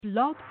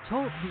Blog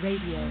Talk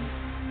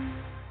Radio.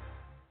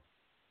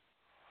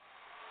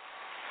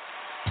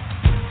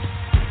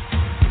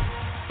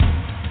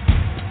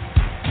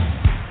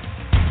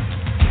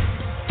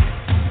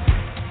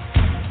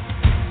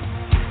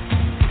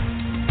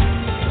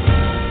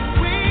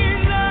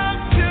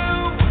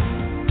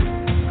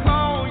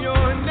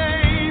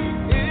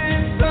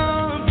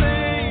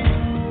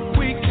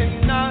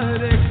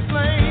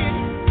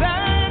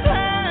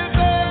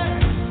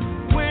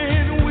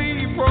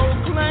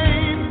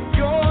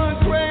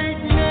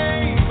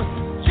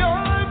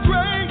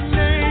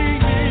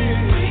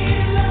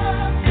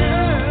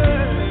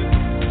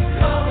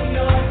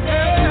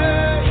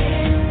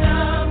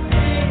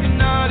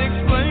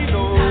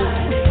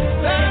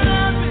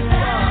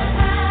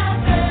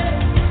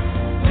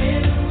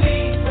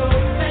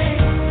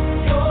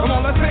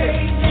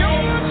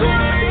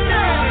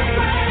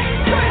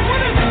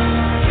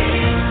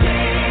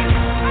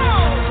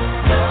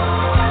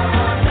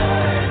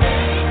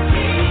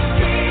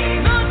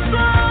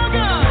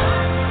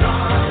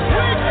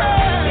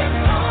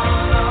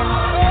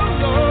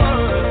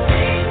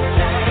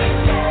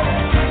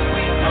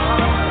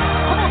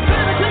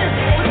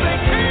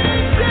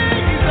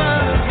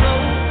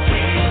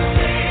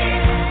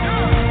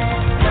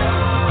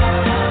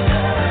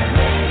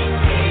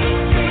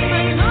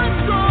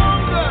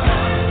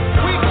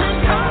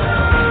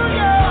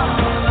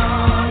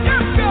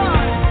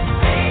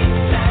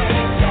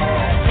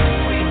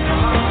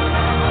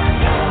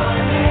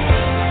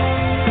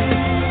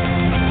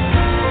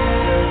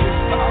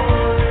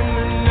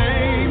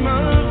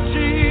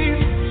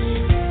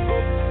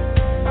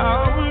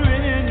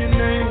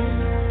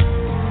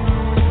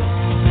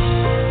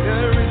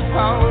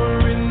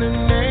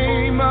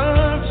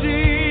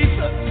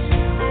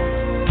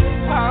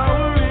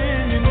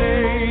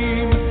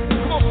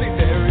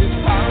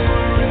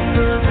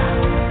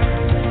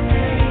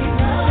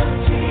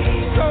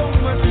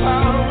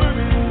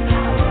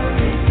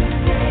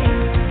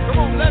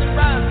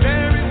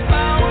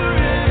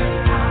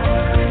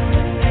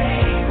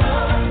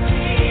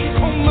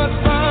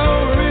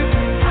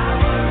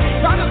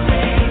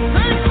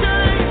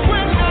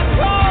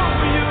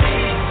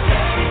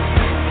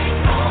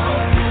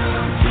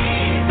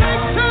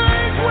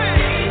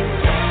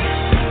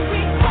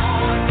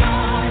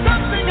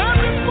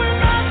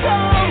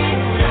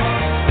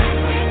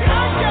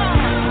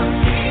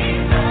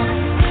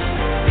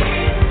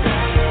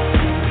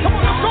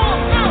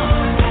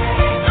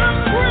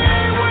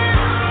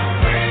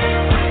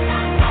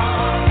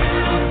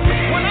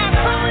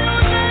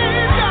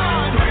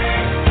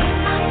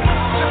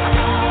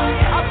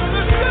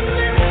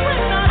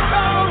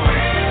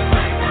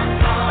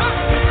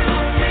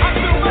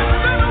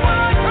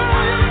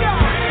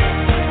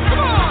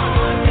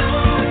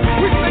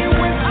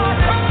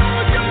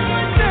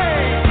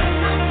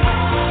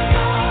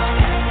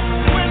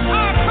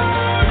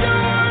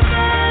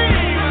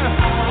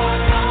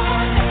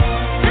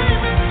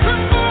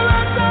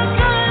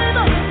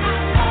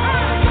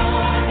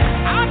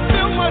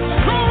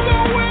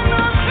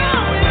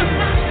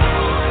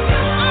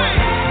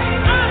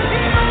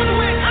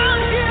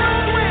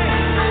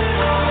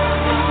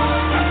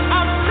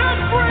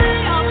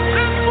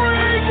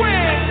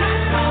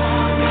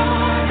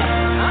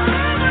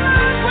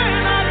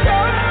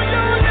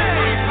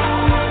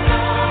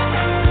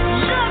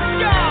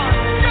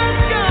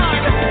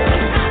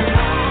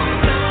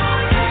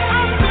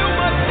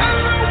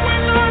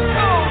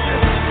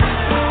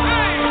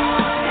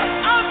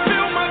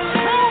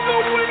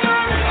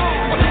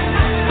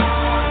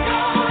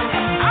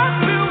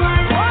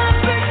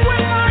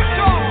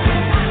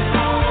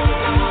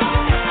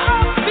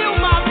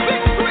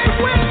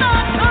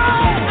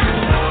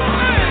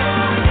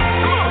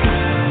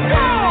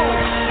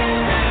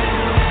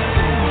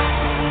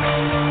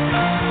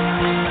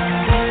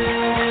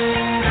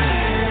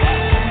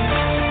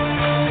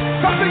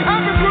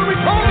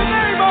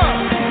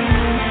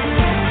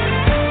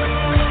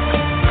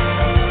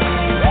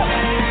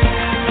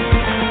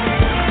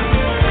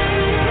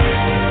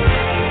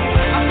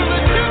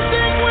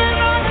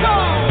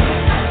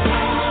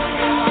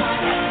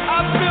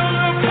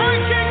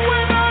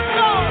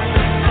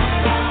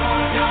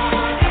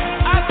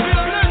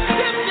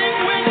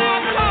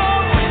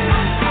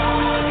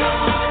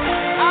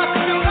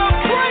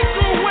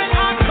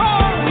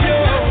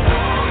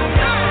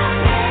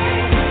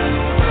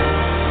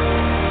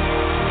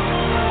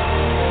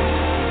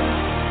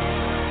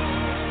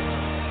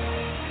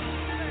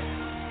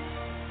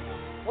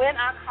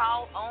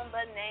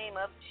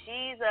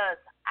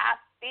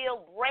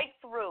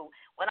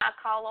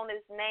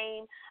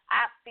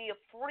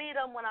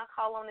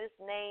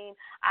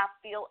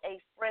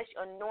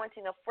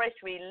 A fresh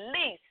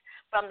release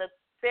from the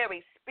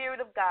very Spirit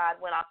of God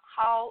when I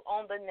call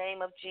on the name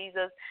of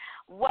Jesus.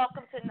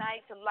 Welcome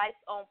tonight to Life's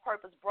on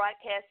Purpose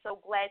broadcast. So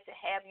glad to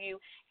have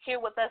you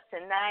here with us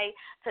tonight.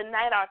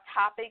 Tonight our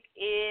topic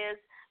is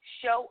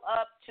show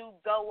up to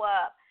go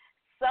up.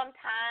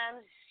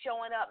 Sometimes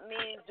showing up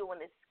means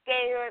doing it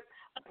scared,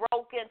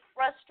 broken,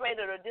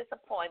 frustrated, or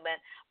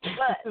disappointment.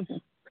 But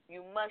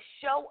You must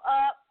show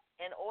up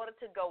in order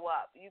to go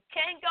up. You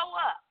can't go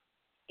up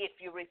if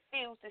you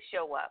refuse to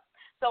show up.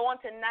 So on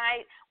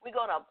tonight, we're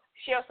going to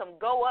share some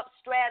go-up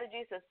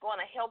strategies that's going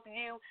to help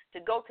you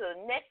to go to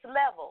the next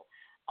level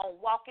on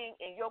walking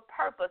in your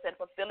purpose and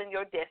fulfilling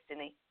your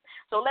destiny.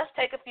 So let's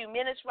take a few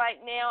minutes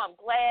right now. I'm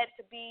glad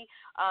to be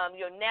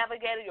your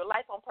navigator, your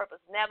Life on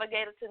Purpose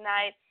navigator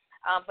tonight.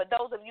 For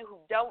those of you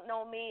who don't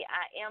know me,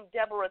 I am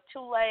Deborah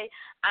Tulay.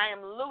 I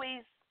am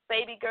Louis'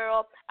 baby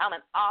girl. I'm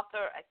an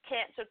author, a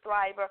cancer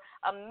thriver,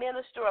 a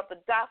minister of the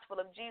gospel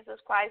of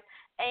Jesus Christ,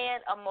 and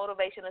a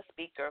motivational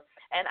speaker.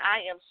 And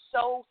I am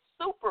so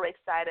super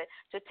excited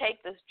to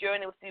take this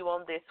journey with you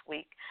on this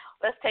week.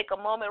 Let's take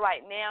a moment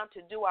right now to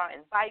do our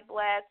invite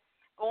blast.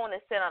 Go on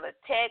and send out a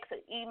text,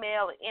 an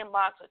email, an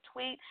inbox, a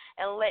tweet,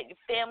 and let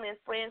your family and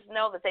friends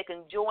know that they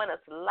can join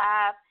us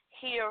live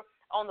here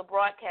on the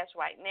broadcast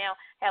right now.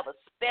 Have a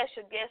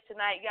special guest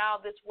tonight, y'all.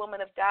 This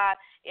woman of God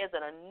is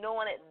an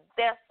anointed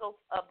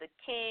vessel of the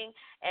King,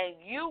 and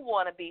you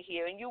want to be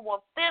here, and you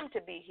want them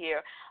to be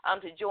here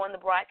to join the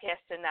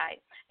broadcast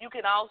tonight. You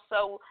can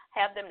also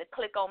have them to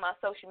click on my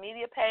social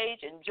media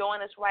page and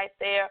join us right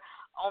there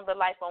on the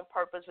Life on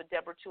Purpose with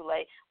Deborah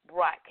Tulay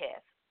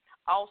broadcast.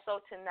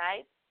 Also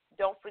tonight,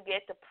 don't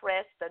forget to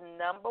press the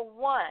number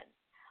 1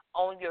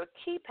 on your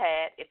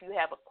keypad if you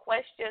have a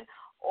question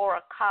or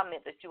a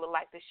comment that you would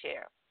like to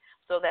share.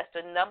 So that's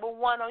the number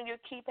 1 on your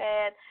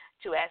keypad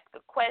to ask a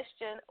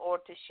question or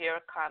to share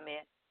a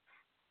comment.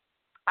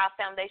 Our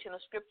foundational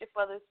scripture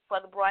for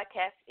the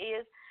broadcast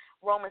is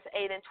Romans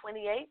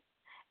 8:28,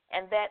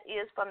 and that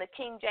is from the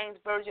King James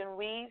Version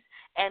reads,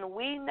 "And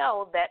we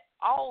know that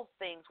all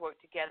things work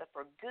together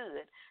for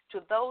good to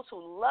those who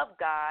love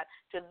God,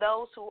 to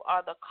those who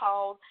are the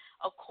called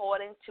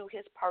according to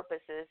his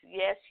purposes."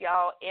 Yes,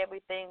 y'all,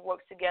 everything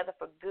works together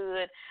for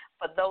good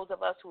for those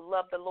of us who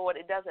love the Lord.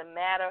 It doesn't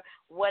matter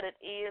what it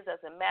is,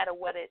 doesn't matter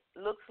what it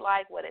looks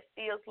like, what it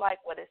feels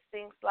like, what it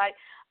seems like.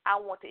 I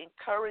want to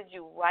encourage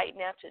you right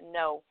now to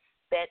know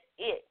that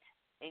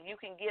and you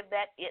can give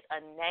that it a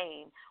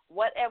name,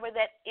 whatever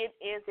that it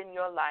is in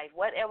your life,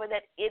 whatever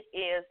that it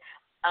is,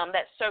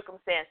 that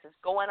circumstance is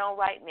going on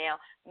right now,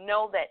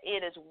 know that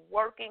it is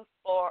working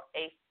for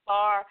a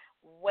far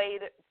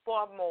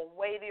more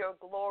weightier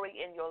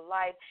glory in your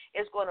life.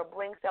 It's going to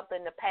bring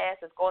something to pass.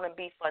 It's going to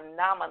be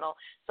phenomenal.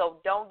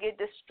 So don't get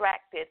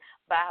distracted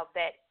by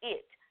that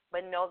it,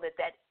 but know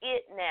that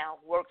it now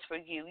works for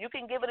you. You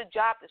can give it a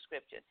job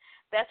description.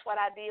 That's what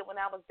I did when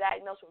I was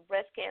diagnosed with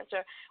breast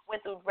cancer,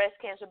 went through breast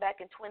cancer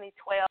back in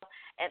 2012,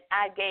 and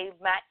I gave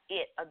my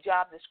it a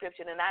job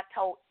description, and I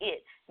told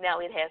it now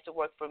it has to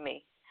work for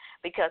me.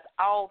 Because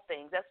all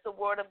things, that's the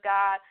word of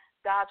God.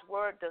 God's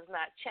word does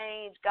not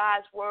change.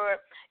 God's word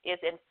is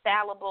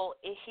infallible.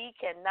 He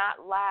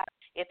cannot lie.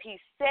 If he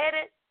said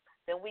it,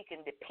 then we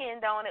can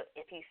depend on it.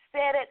 If he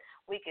said it,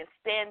 we can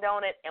stand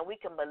on it, and we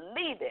can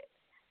believe it.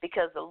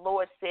 Because the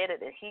Lord said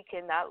it and he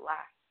cannot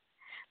lie.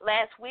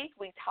 Last week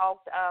we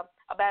talked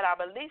about our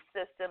belief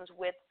systems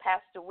with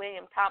Pastor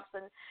William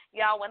Thompson.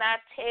 Y'all, when I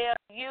tell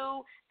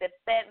you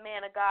that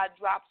man of God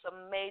dropped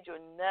some major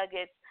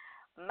nuggets,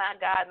 my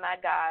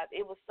God,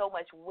 it was so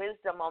much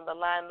wisdom on the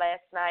line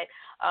last night.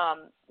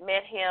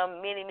 Met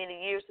him many,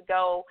 many years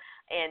ago,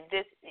 and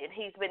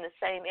he's been the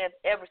same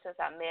ever since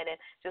I met him.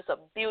 Just a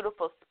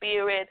beautiful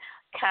spirit,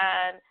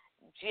 kind,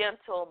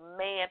 gentle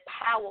man,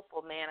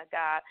 powerful man of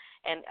God,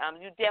 and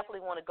you definitely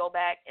want to go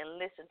back and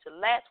listen to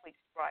last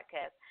week's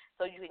broadcast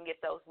so you can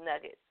get those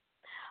nuggets.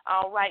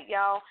 All right,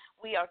 y'all,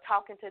 we are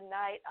talking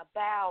tonight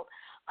about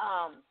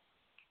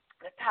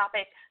the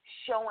topic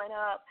showing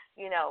up,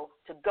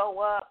 to go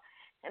up,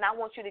 and I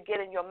want you to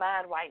get in your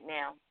mind right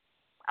now.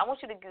 I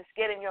want you to just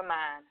get in your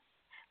mind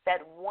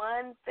that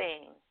one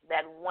thing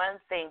that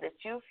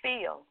you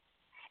feel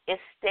is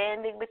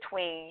standing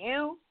between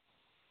you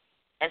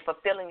and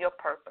fulfilling your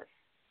purpose.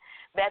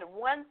 That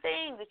one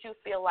thing that you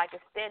feel like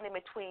is standing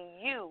between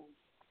you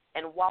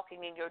and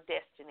walking in your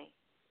destiny.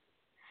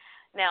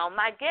 Now,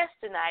 my guest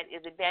tonight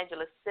is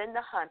Evangelist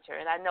Cinda Hunter,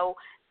 and I know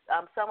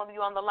some of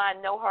you on the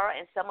line know her,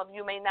 and some of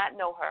you may not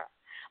know her.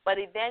 But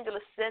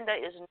Evangelist Cinda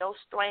is no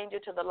stranger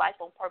to the Life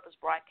on Purpose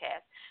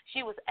broadcast.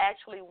 She was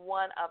actually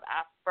one of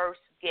our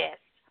first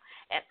guests.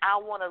 And I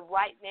want to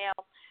right now,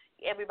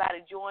 everybody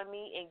join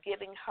me in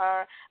giving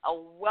her a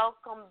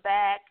welcome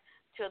back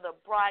to the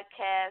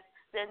broadcast.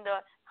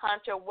 Cinda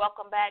Hunter,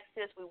 welcome back,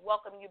 sis. We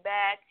welcome you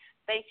back.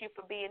 Thank you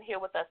for being here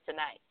with us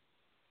tonight.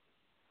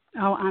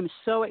 Oh, I'm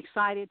so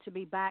excited to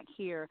be back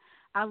here.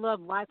 I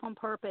love Life on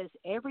Purpose.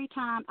 Every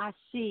time I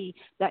see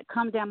that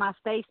come down my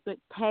Facebook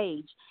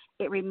page,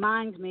 it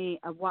reminds me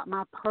of what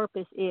my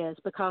purpose is,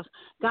 because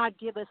God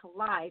give us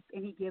life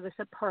and he give us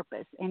a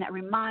purpose. And it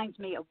reminds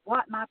me of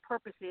what my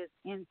purpose is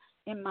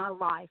in my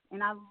life.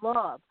 And I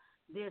love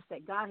this,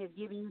 that God has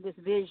given you this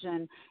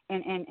vision,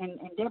 and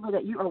Deborah,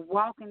 that you are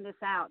walking this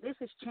out. This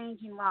is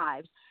changing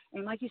lives.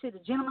 And like you said, the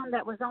gentleman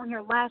that was on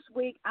here last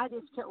week, I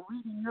just kept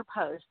reading your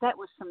post. That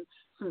was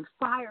some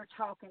fire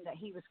talking that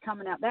he was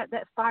coming out.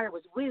 That fire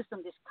was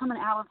wisdom just coming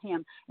out of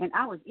him, and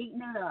I was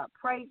eating it up.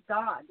 Praise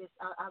God.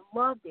 I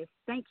love this.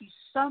 Thank you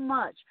so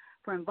much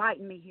for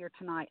inviting me here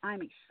tonight.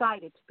 I'm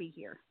excited to be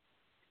here.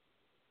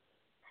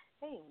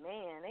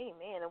 Amen,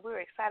 amen. And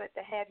we're excited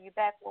to have you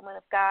back, woman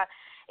of God.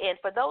 And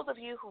for those of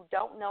you who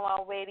don't know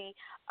already,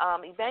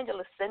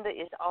 Evangelist Cinda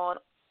is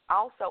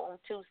also on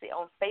Tuesday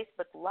on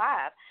Facebook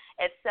Live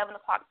at 7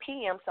 o'clock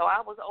p.m. So I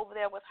was over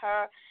there with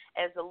her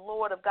as the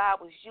Lord of God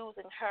was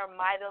using her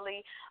mightily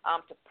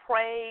to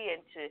pray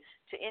and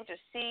to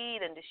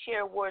intercede and to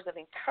share words of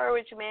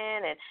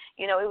encouragement. And,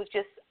 you know, it was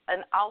just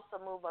an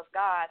awesome move of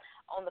God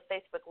on the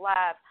Facebook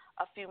Live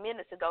a few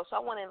minutes ago. So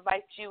I want to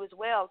invite you as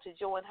well to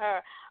join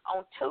her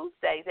on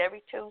Tuesdays,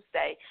 every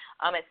Tuesday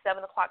at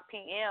 7 o'clock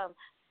p.m.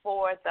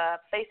 for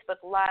the Facebook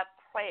Live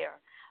prayer.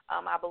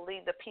 I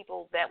believe the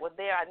people that were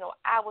there, I know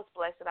I was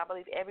blessed, and I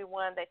believe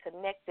everyone that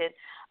connected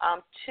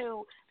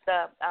to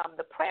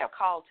the prayer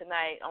call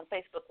tonight on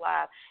Facebook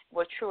Live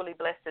were truly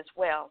blessed as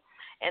well.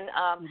 And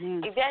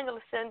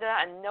Evangelist Cinda,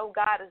 I know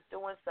God is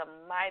doing some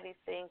mighty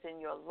things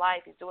in your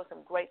life. He's doing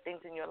some great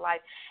things in your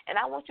life. And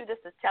I want you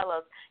just to tell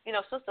us, you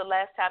know, sister,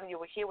 last time you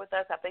were here with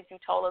us, I think you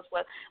told us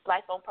what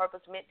Life on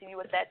Purpose meant to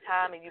you at that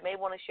time, and you may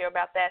want to share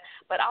about that,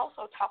 but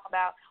also talk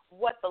about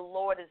what the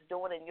Lord is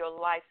doing in your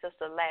life,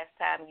 sister, last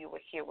time you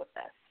were here with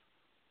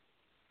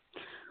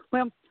us.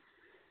 Well,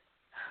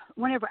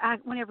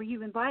 whenever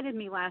you invited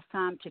me last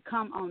time to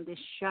come on this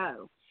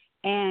show,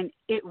 and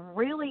it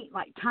really,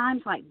 like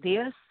times like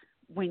this,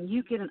 when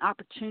you get an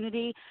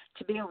opportunity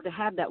to be able to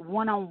have that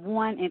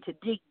one-on-one and to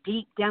dig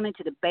deep down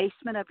into the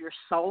basement of your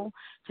soul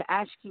to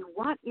ask you,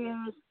 what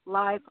is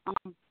life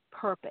on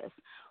purpose?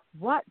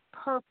 What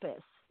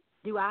purpose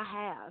do I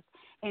have?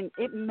 And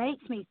it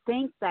makes me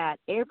think that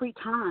every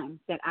time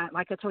that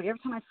like I told you, every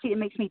time I see it, it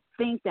makes me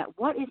think that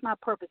what is my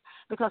purpose?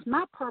 Because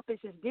my purpose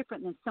is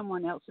different than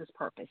someone else's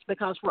purpose,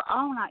 because we're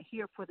all not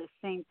here for the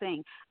same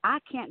thing. I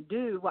can't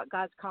do what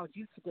God's called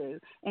you to do,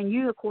 and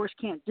you, of course,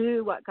 can't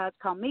do what God's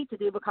called me to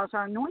do, because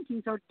our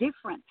anointings are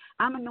different.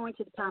 I'm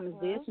anointed at a time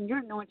as this, and you're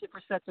anointed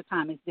for such a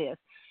time as this.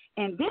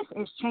 And this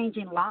is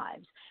changing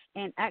lives.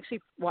 And actually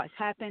what's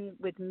happened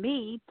with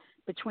me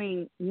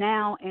between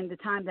now and the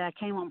time that I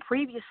came on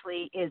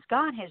previously is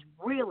God has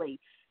really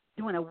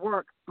doing a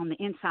work on the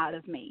inside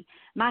of me.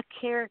 My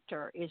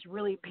character is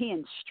really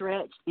being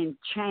stretched and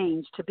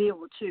changed to be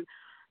able to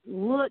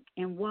look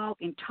and walk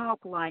and talk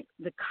like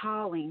the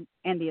calling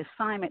and the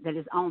assignment that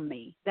is on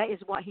me. That is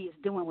what he is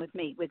doing with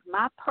me. With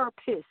my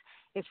purpose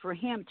is for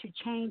him to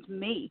change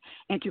me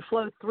and to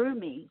flow through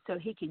me so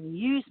he can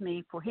use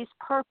me for his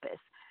purpose.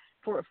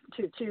 To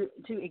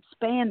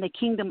expand the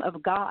kingdom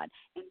of God.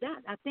 And that,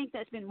 I think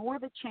that's been more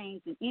of a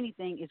change than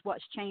anything, is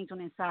what's changed on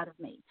the inside of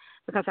me.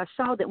 Because I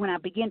saw that when I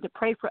began to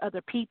pray for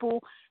other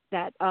people,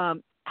 that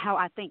how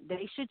I think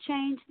they should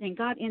change, then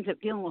God ends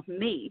up dealing with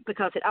me,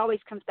 because it always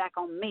comes back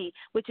on me,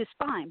 which is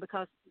fine,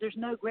 because there's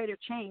no greater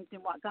change than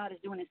what God is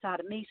doing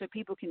inside of me, so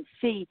people can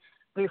see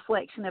the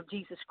reflection of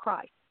Jesus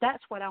Christ.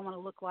 That's what I want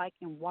to look like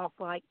and walk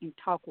like and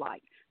talk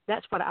like.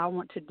 That's what I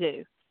want to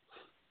do.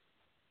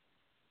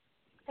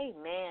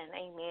 Amen,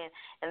 amen.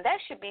 And that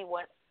should be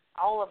what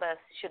all of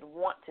us should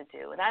want to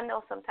do. And I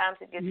know sometimes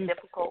it gets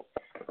difficult.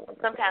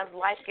 Sometimes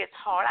life gets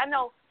hard. I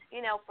know,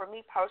 you know, for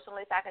me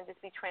personally, if I can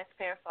just be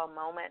transparent for a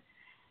moment,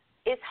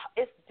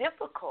 it's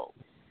difficult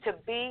to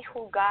be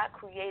who God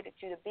created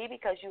you to be,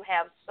 because you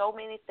have so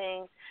many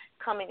things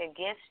coming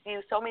against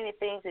you, so many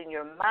things in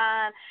your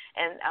mind,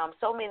 and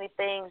so many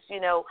things,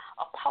 you know,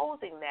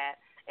 opposing that.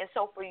 And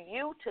so for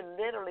you to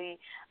literally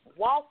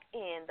walk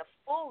in the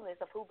fullness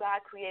of who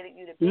God created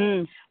you to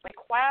be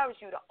requires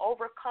you to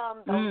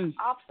overcome those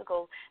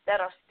obstacles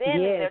that are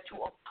standing there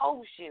to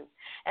oppose you.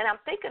 And I'm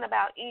thinking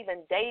about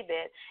even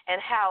David and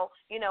how,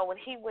 you know, when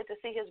he went to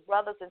see his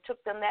brothers and took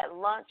them that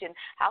lunch, and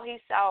how he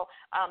saw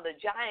the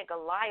giant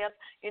Goliath,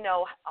 you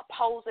know,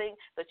 opposing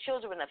the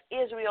children of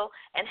Israel,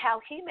 and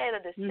how he made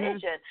a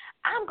decision,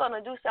 I'm going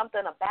to do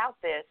something about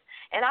this.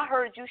 And I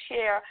heard you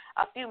share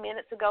a few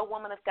minutes ago,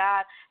 woman of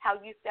God, how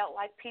you felt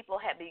like people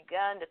had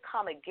begun to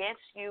come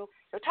against you,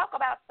 to talk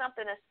about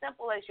something as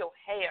simple as your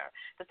hair,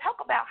 to talk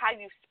about how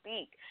you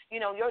speak, you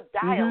know, your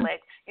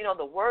dialect, you know,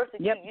 the words that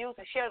you use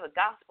to share the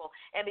gospel,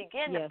 and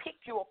begin to pick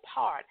you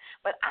apart.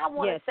 But I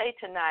want to say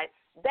tonight,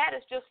 that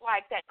is just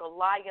like that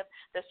Goliath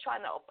that's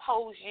trying to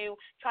oppose you,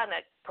 trying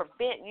to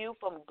prevent you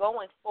from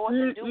going forth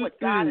and do what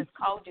God has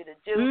called you to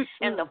do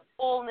in the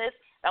fullness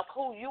of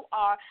who you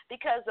are,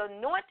 because the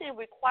anointing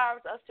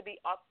requires us to be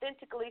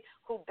authentically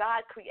who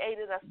God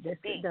created us to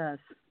be. It does.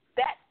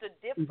 That's the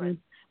difference.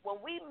 When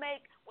we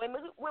make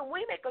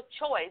a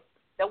choice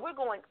that we're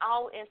going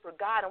all in for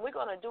God and we're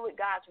going to do it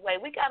God's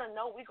way, we got to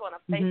know we're going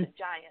to face a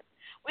giant.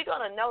 We're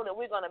going to know that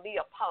we're going to be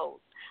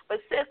opposed. But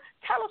sis,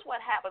 tell us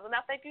what happens. And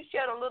I think you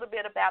shared a little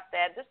bit about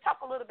that. Just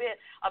talk a little bit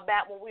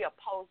about when we're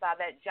opposed by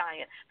that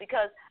giant.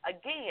 Because,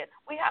 again,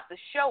 we have to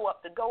show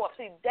up to go up.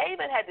 See,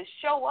 David had to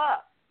show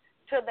up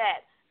to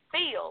that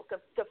field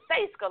to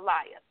face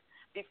Goliath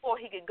before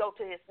he could go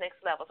to his next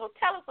level. So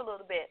tell us a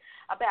little bit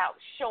about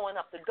showing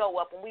up to go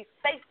up when we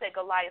face that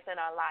Goliath in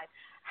our life.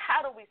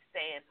 How do we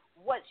stand?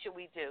 What should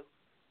we do?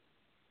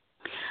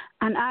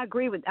 And I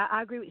agree with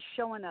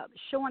showing up.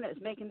 Showing up is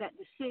making that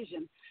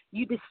decision.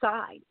 You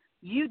decide.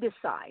 You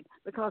decide,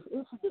 because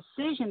it's a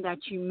decision that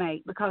you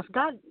make. Because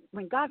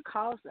when God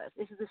calls us,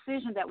 it's a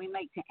decision that we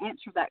make to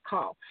answer that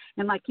call.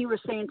 And like you were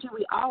saying too,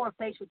 we all are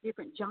faced with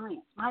different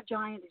giants. My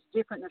giant is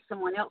different than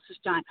someone else's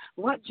giant.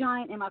 What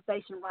giant am I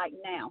facing right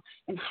now,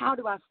 and how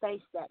do I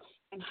face that?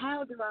 And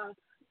how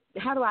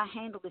do I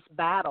handle this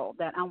battle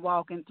that I'm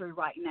walking through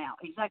right now?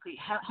 Exactly.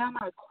 How am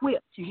I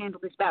equipped to handle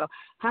this battle?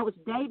 How was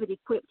David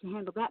equipped to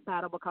handle that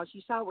battle? Because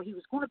you saw where he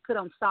was going to put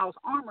on Saul's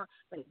armor,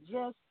 but it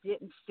just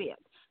didn't fit,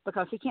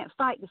 because he can't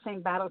fight the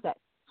same battles that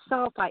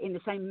Saul fight in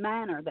the same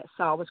manner that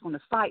Saul was going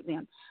to fight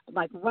them. But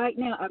like right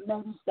now, I've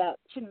noticed that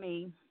to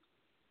me,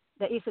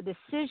 that it's a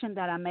decision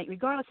that I make,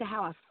 regardless of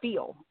how I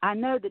feel. I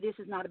know that this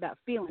is not about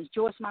feelings.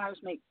 Joyce Myers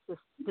makes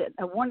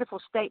a wonderful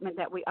statement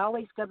that we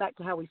always go back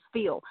to how we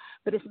feel,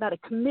 but it's about a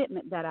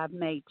commitment that I've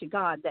made to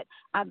God, that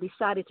I've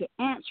decided to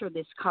answer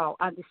this call.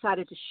 I've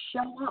decided to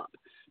show up,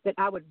 that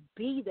I would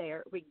be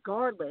there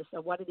regardless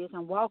of what it is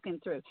I'm walking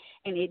through.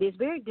 And it is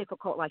very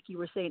difficult, like you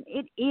were saying.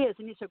 It is,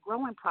 and it's a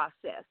growing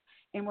process,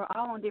 and we're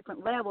all on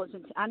different levels,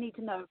 and I need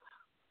to know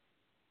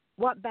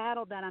what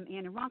battle that I'm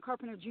in. And Ron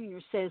Carpenter Jr.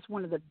 says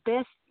one of the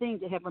best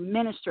things that have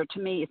ministered to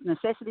me is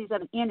necessities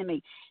of an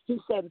enemy. He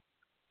said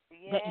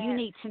that you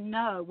need to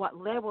know what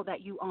level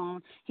that you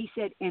on. He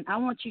said, and I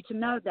want you to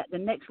know that the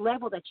next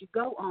level that you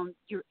go on,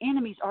 your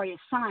enemies are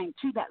assigned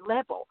to that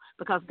level,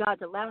 because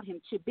God's allowed him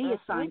to be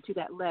assigned to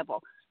that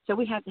level. So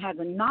we have to have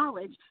the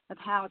knowledge of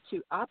how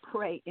to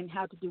operate and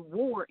how to do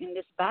war in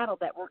this battle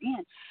that we're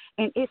in.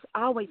 And it's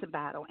always a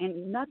battle,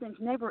 and nothing's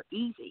never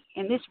easy.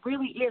 And this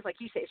really is, like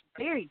you say, it's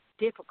very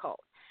difficult.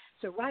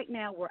 So right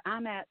now where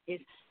I'm at is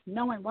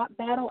knowing what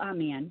battle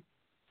I'm in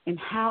and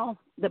how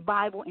the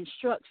Bible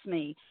instructs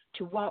me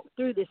to walk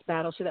through this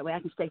battle, so that way I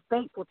can stay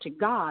faithful to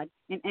God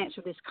and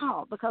answer this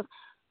call. Because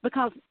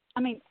I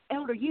mean,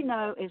 Elder, you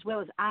know as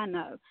well as I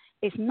know,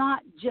 it's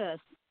not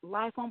just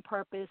Life on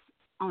Purpose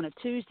on a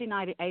Tuesday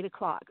night at 8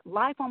 o'clock.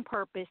 Life on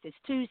Purpose is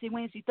Tuesday,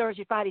 Wednesday,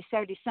 Thursday, Friday,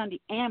 Saturday, Sunday,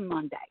 and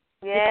Monday.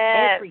 Yes.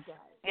 It's every day.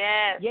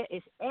 Yes. Yeah,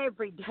 it's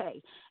every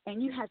day.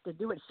 And you have to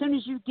do it as soon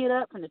as you get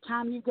up from the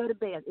time you go to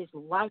bed. It's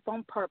Life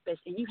on Purpose,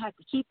 and you have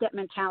to keep that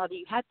mentality.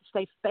 You have to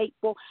stay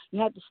faithful.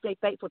 You have to stay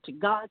faithful to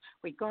God,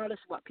 regardless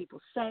of what people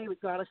say,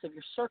 regardless of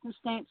your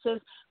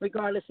circumstances,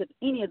 regardless of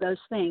any of those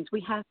things.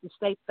 We have to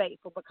stay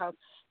faithful, because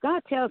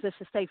God tells us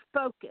to stay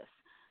focused.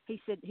 He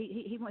said,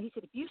 he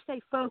said, if you stay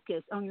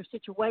focused on your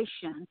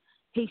situation,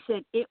 he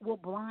said, it will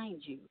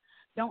blind you.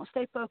 Don't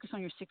stay focused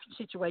on your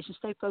situation.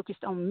 Stay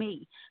focused on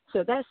me.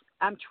 So that's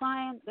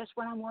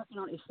what I'm working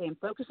on, is staying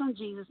focused on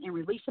Jesus and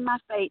releasing my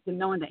faith and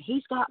knowing that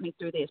he's got me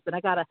through this. But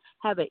I got to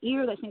have an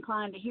ear that's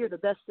inclined to hear the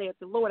thus saith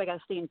the Lord. I got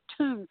to stay in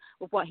tune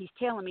with what he's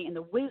telling me and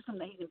the wisdom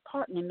that he's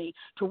imparting in me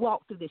to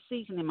walk through this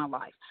season in my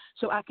life,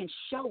 so I can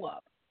show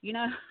up, you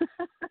know.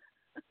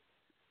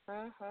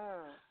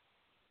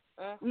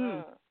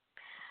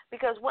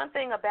 Because one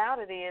thing about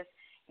it is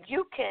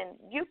you can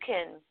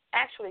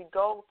actually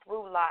go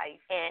through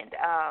life and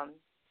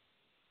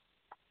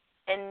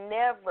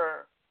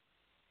never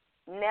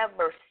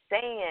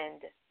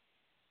stand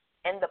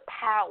in the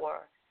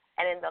power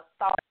and in the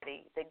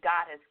authority that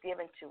God has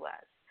given to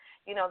us.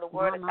 You know, the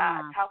Word of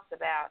God talks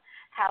about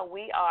how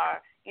we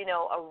are, you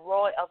know,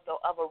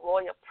 of a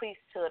royal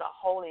priesthood, a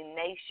holy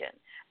nation,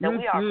 that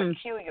we are a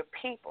peculiar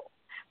people,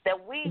 that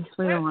we're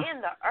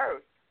in the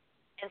earth.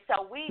 And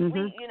so we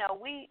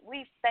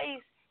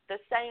face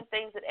the same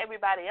things that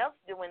everybody else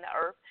do in the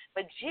earth,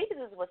 but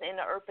Jesus was in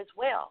the earth as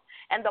well.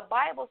 And the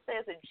Bible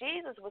says that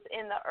Jesus was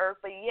in the earth,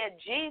 but yet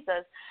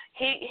Jesus,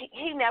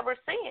 he never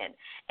sinned.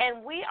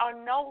 And we are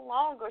no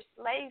longer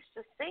slaves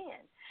to sin.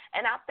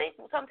 And I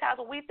think sometimes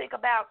when we think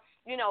about,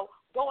 you know,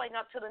 going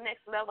up to the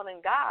next level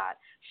in God,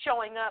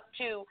 showing up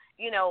to,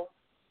 you know,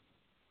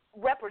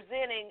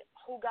 representing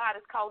who God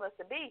has called us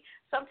to be,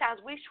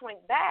 sometimes we shrink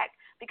back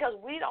because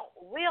we don't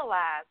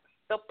realize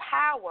the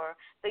power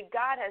that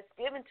God has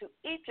given to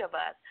each of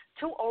us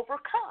to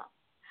overcome.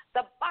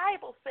 The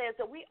Bible says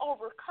that we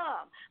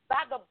overcome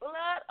by the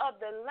blood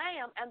of the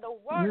Lamb and the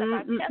word of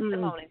our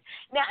testimonies.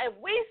 Now, if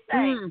we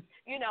say,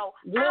 you know,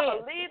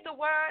 I believe the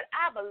word,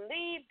 I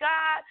believe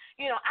God,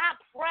 you know, I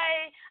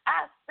pray,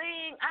 I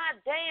sing,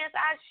 I dance,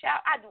 I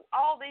shout, I do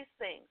all these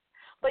things,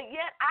 but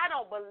yet I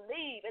don't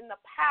believe in the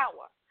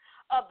power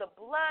of the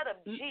blood of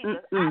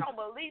Jesus. I don't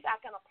believe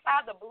I can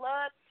apply the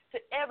blood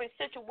every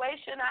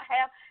situation I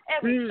have,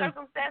 every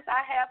circumstance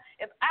I have,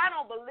 if I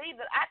don't believe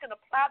that I can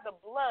apply the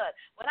blood,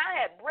 when I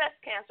had breast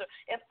cancer,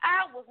 if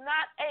I was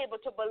not able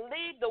to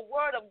believe the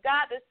word of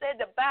God that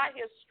said that by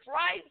his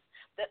stripes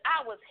that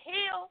I was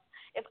healed,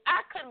 if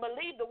I couldn't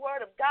believe the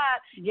word of God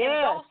in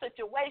those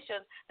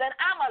situations, then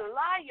I'm a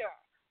liar.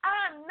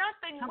 I'm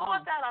nothing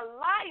more than a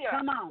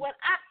liar.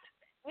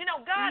 When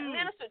God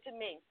ministered to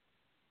me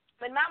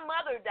when my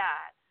mother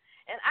died.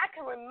 And I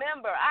can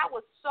remember I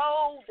was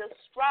so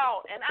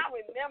distraught, and I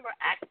remember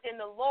asking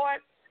the Lord,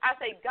 I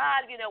say,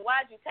 God,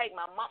 why'd you take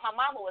my mom? My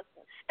mama was,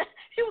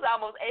 she was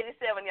almost 87,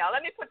 y'all.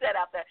 Let me put that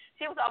out there.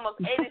 She was almost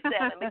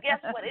 87. But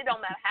guess what? It don't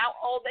matter how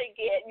old they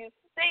get, you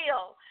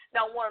still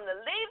don't want them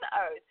to leave the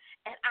earth.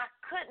 And I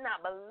could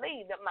not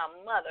believe that my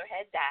mother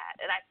had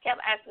died. And I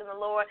kept asking the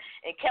Lord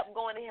and kept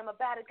going to him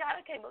about it. God,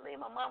 I can't believe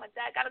my mama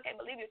died. God, I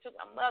can't believe you took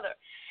my mother.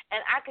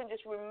 And I can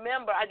just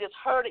remember, I just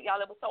heard it,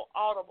 y'all. It was so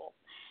audible.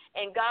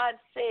 And God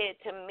said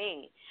to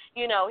me,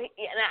 and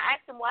I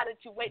asked him, why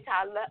did you wait till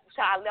I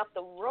left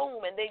the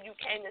room and then you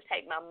came to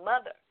take my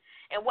mother?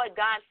 And what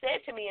God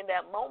said to me in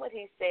that moment,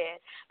 he said,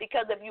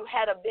 because if you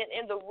had been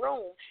in the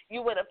room,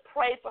 you would have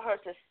prayed for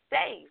her to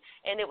stay,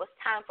 and it was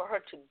time for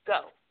her to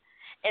go.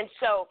 And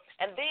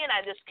then I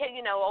just,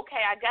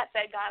 okay, I got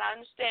that, God. I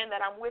understand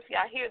that. I'm with you.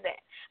 I hear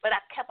that. But I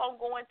kept on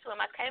going to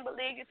him. I can't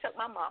believe you took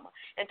my mama.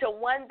 Until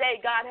one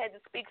day God had to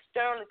speak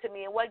sternly to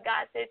me, and what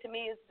God said to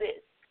me is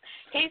this.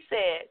 He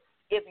said,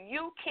 if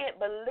you can't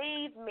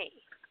believe me,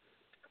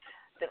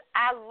 that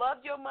I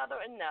love your mother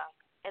enough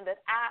and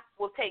that I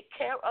will take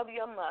care of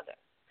your mother,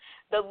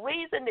 the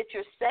reason that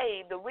you're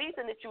saved, the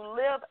reason that you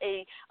live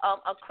a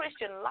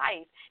Christian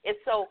life is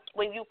so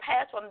when you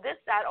pass from this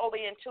side over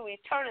into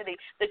eternity,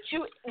 that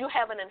you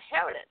have an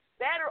inheritance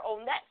better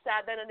on that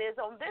side than it is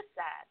on this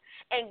side.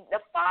 And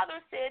the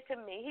Father said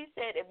to me, he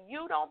said, if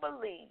you don't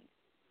believe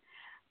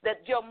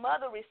that your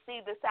mother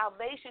received the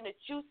salvation that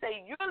you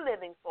say you're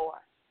living for,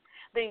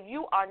 then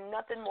you are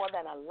nothing more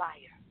than a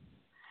liar.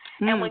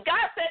 And when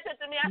God said that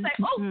to me, I say,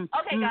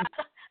 okay, God,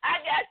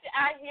 I got you.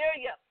 I hear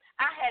you.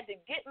 I had to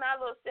get my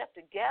little stuff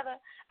together.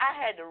 I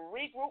had to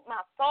regroup my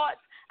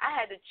thoughts. I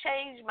had to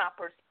change my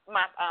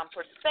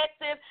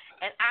perspective,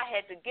 and I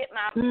had to get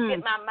my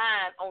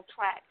mind on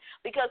track.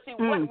 Because, see,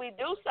 what we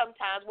do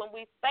sometimes when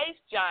we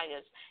face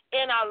giants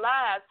in our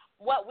lives,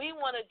 what we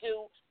want to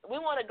do, we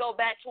want to go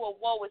back to a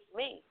woe is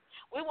me.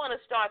 We want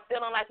to start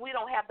feeling like we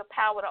don't have the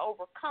power to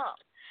overcome.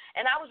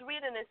 And I was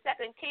reading in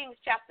 2 Kings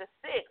chapter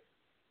 6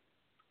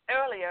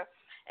 earlier,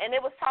 and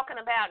it was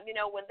talking about,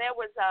 when there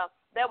was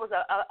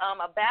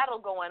a battle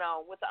going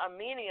on with the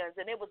Armenians,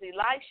 and it was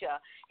Elisha.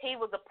 He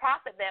was a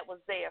prophet that was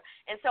there.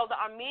 And so the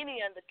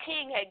Armenian, the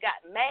king, had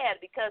gotten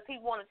mad because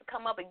he wanted to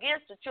come up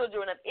against the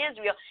children of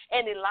Israel,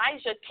 and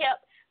Elisha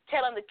kept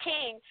telling the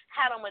king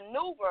how to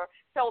maneuver.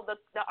 So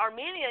the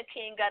Armenian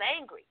king got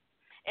angry.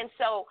 And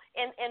so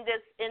in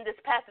this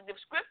passage of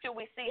scripture,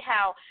 we see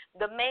how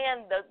the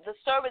man, the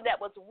servant that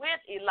was with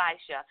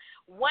Elisha,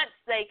 once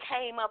they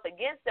came up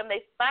against them,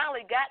 they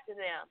finally got to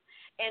them.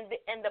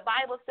 And the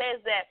Bible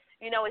says that,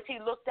 as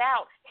he looked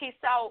out,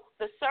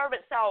 the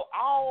servant saw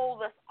all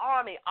this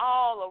army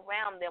all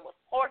around them with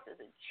horses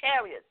and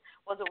chariots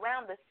was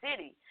around the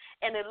city.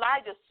 And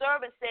Elijah's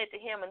servant said to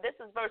him, and this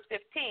is verse 15,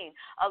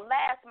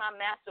 alas, my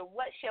master,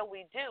 what shall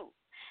we do?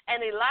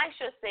 And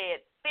Elisha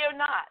said, fear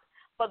not.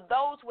 For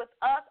those with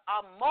us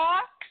are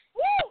more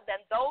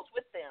than those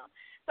with them.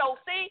 So,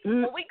 see,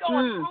 when we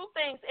going through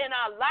things in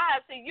our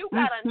lives, see, you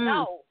got to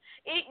know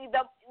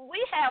we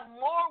have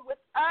more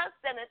with us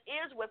than it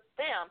is with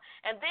them.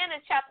 And then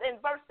in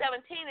verse 17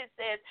 it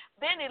says,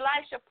 then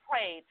Elisha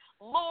prayed,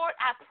 Lord,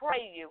 I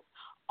pray you,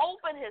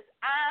 open his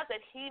eyes that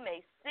he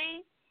may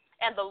see.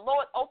 And the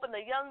Lord opened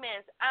the young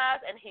man's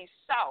eyes, and he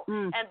saw.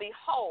 And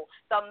behold,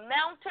 the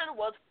mountain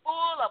was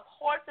full of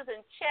horses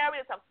and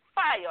chariots of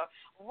fire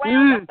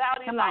round about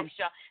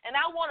Elisha. And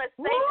I want to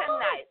say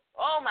tonight,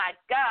 oh, my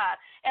God,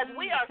 as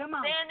we are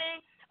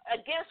standing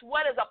against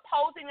what is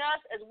opposing us,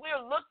 as we're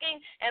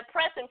looking and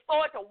pressing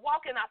forward to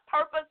walk in our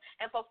purpose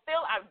and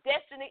fulfill our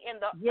destiny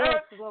in the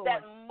earth, Lord, that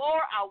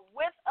more are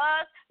with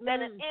us than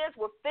it is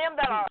with them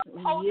that are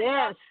opposing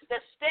us,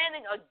 that's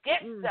standing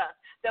against us,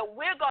 that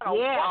we're going to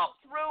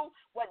walk through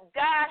what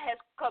God has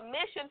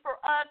commissioned for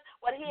us,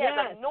 what he has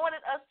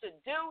anointed us to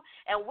do,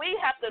 and we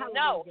have to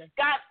know,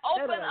 God,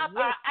 open up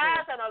our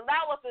eyes and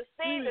allow us to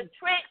see the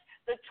tricks,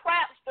 the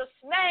traps, the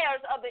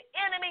snares of the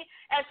enemy,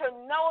 and to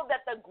know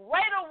that the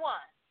greater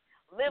one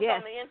lives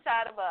on the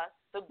inside of us.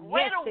 The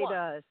greater one.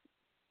 Does.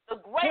 The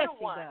greater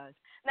one. Does.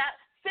 Now,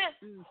 sis,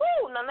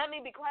 now let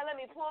me be quiet. Let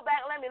me pull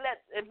back. Let me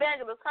let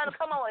Evangelist Hunter,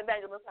 come on,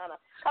 Evangelist Hunter.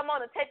 Come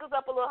on and take us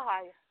up a little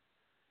higher.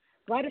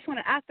 Well,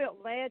 I felt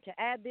led to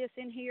add this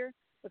in here.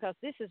 because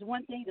this is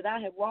one thing that I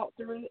have walked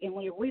through. And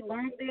when we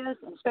learn this,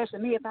 and especially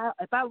me,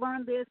 if I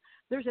learn this,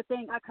 there's a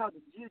thing I call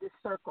the Judas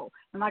Circle.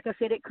 And like I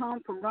said, it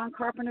comes from Ron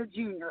Carpenter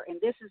Jr. And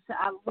this is,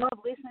 I love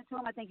listening to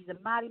him. I think he's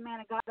a mighty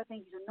man of God. I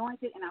think he's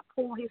anointed, and I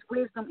pull his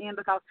wisdom in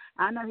because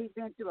I know he's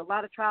been through a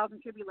lot of trials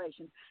and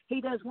tribulations.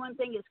 He does one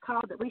thing, it's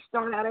called that we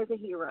start out as a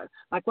hero,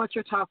 like what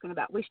you're talking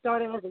about. We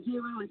start out as a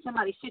hero in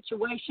somebody's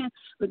situation,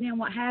 but then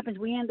what happens,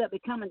 we end up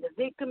becoming the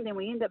victim, then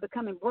we end up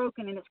becoming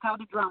broken, and it's called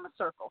the drama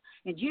circle.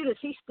 And Judas,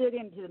 he's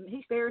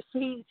Pharisee,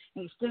 and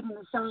he stood in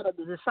the side of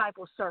the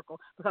disciples circle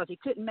because he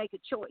couldn't make a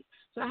choice.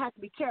 So I have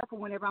to be careful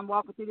whenever I'm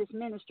walking through this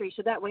ministry,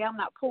 so that way I'm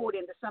not pulled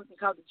into something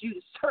called the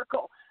Judas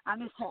circle. I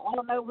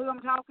don't know who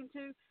I'm talking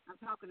to. I'm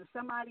talking to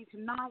somebody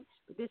tonight,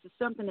 but this is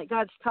something that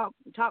God's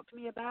talked to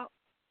me about.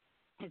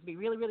 Is be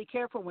really, really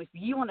careful. If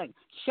you want to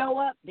show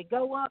up, to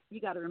go up, you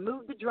got to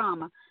remove the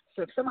drama.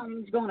 So if somebody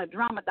needs to go on a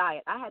drama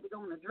diet, I had to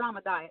go on a drama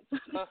diet.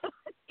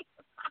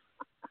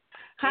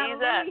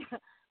 Hallelujah.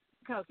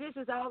 Because this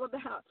is all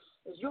about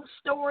is your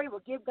story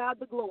will give God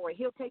the glory.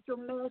 He'll take your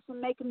mess and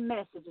make a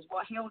message is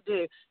what he'll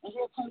do. And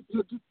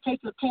he'll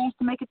take your past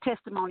to make a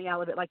testimony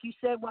out of it. Like you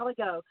said a while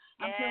ago,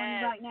 I'm telling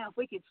you right now, if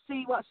we could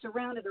see what's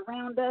surrounded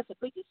around us, if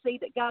we could see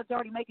that God's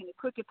already making the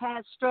crooked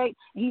path straight,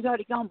 and he's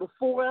already gone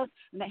before us,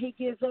 and that he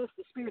gives us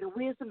the spirit of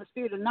wisdom, the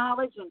spirit of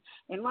knowledge, and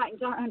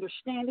enlightens our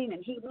understanding,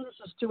 and he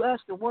ministers to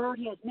us the word.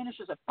 He has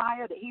ministers of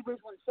fire that Hebrews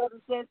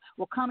 1:7 says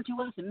will come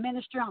to us and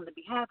minister on the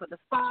behalf of the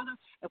Father.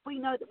 If we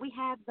know that we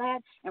have that,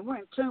 and we're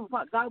in tune with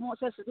what God wants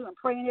us to do and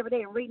praying every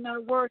day and reading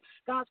our word,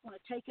 God's going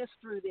to take us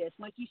through this.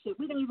 Like you said,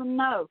 we don't even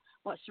know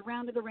what's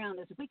surrounded around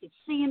us. If we could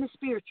see in the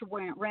spiritual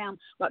realm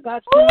what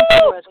God's doing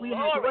for us, we don't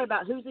have to worry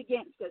about who's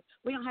against us.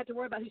 We don't have to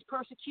worry about who's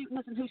persecuting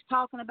us and who's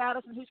talking about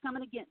us and who's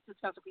coming against us.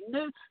 Because if we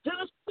knew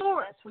who's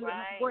for us, we don't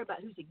have to worry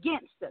about who's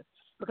against us.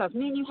 Because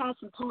me and you had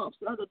some talks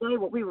the other day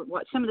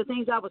what some of the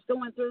things I was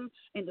going through,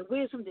 and the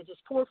wisdom that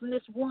just poured from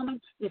this woman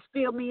just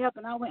filled me up,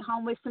 and I went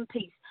home with some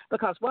peace.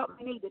 Because what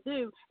we need to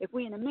do, if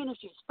we in the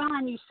ministry, is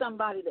find you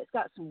somebody that's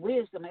got some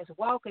wisdom, that's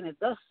walking as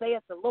thus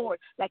saith the Lord,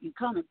 that can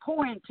come and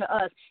pour into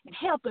us and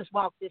help us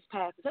walk this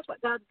path. That's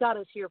what God's got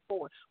us here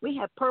for. We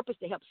have purpose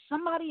to help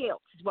somebody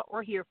else is what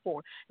we're here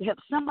for, to help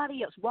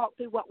somebody else walk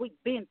through what we've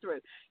been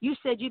through. You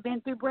said you've been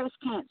through breast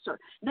cancer.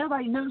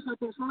 Nobody knows what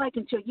it's like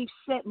until you've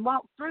sat and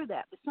walked through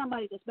that. But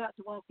somebody that's about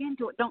to walk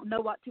into it don't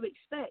know what to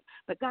expect.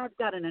 But God's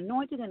got an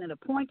anointed and an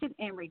appointed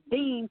and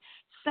redeemed,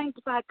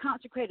 sanctified,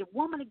 consecrated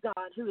woman of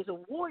God who is a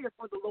warrior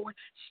for the Lord,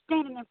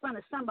 standing in front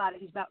of somebody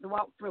who's about to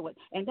walk through it.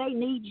 And they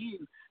need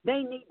you.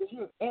 They need to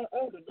hear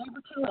Elder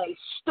Deborah Tulay's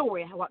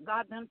story of what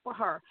God done for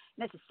her.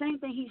 And that's the same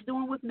thing he's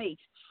doing with me.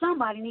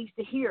 Somebody needs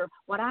to hear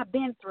what I've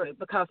been through,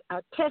 because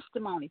our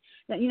testimony,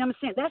 you know what I'm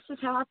saying? That's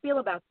just how I feel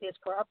about this,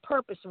 for our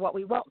purpose of what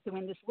we walk through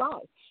in this life.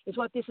 Is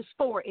what this is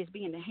for, is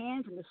being the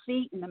hands and the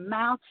feet and the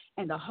mouth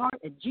and the heart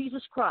of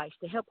Jesus Christ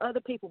to help other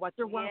people what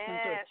they're walking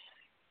through.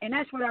 And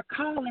that's what our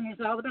calling is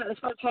all about.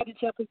 That's what I try to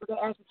tell people. They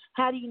ask me,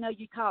 how do you know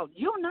you called?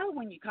 You'll know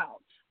when you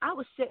called. I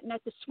was sitting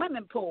at the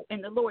swimming pool,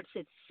 and the Lord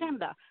said,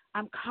 Cinda,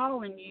 I'm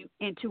calling you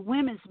into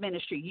women's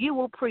ministry. You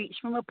will preach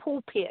from a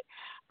pulpit.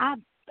 I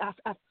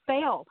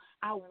fell.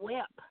 I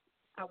wept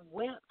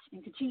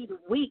and continued to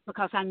weep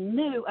because I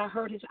knew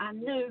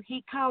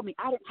he called me.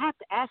 I didn't have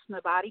to ask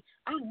nobody.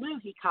 I knew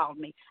he called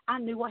me. I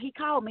knew what he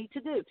called me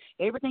to do.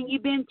 Everything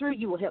you've been through,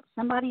 you will help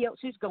somebody else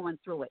who's going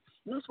through it.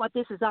 And that's what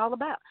this is all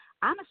about.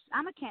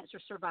 I'm a cancer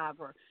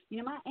survivor. You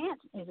know, my aunt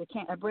is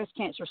a breast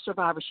cancer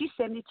survivor. She's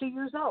 72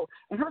 years old,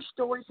 and her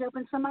story is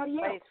helping somebody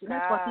else. And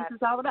that's what this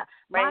is all about.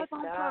 Life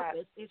on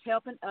Purpose is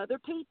helping other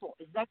people.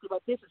 Exactly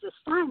what this is,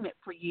 assignment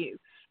for you.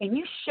 And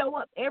you show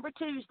up every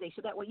Tuesday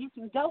so that way you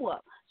can go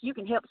up, so you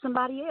can help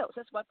somebody else.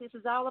 That's what this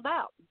is all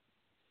about.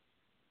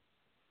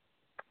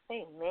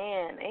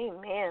 Amen.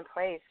 Amen.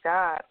 Praise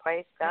God.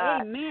 Praise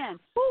God. Amen.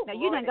 Woo, now,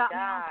 you done got God.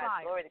 me on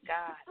fire. Glory to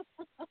God.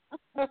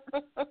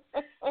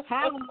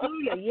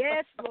 Hallelujah.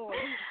 Yes, Lord.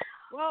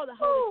 Whoa, the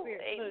Holy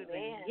Spirit Amen.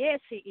 moving. Yes,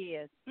 he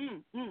is.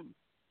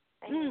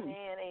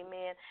 Amen,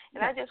 amen.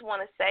 And I just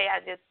want to say, I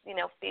just,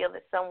 feel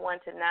that someone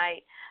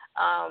tonight,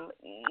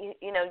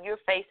 you're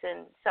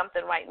facing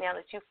something right now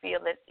that you feel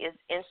that is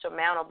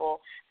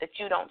insurmountable, that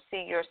you don't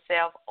see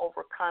yourself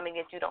overcoming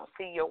it, you don't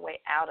see your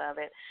way out of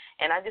it.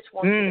 And I just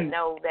want you to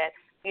know that,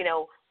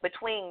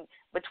 between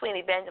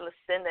Evangelist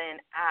Cinda and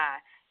I,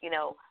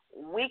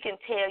 we can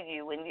tell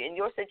you, and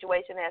your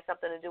situation has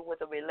something to do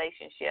with a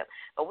relationship,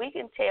 but we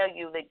can tell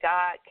you that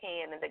God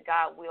can and that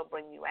God will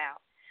bring you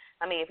out.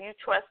 I mean, if you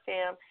trust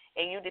him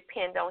and you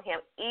depend on him,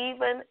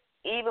 even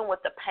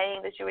with the pain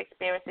that you're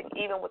experiencing,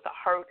 even with the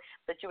hurt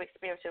that you're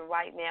experiencing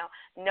right now,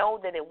 know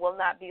that it will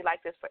not be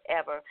like this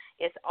forever.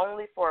 It's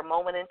only for a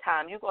moment in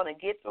time. You're going to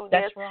get through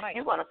this. That's right.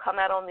 You're going to come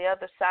out on the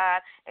other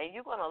side, and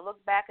you're going to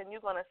look back and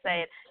you're going to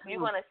say,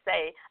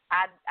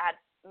 I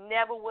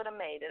never would have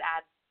made it.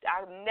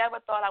 I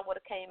never thought I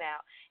would have came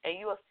out. And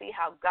you will see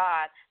how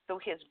God, through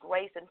his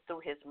grace and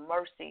through his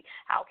mercy,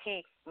 how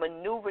he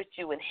maneuvered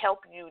you and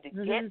helped you to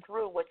get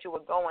through what you were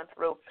going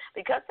through.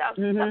 Because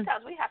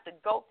sometimes we have to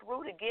go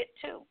through to get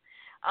to.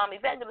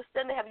 Evangelist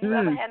Cindy, have you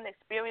ever had an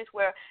experience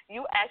where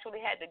you actually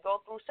had to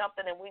go through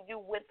something, and when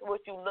you went through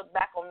it, you look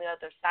back on the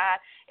other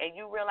side, and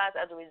you realize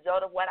as a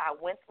result of what I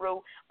went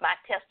through, my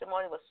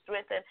testimony was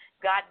strengthened.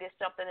 God did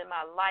something in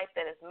my life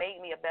that has made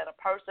me a better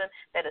person,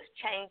 that has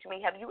changed me.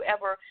 Have you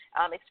ever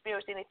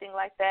experienced anything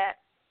like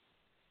that?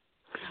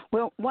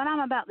 Well, what I'm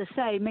about to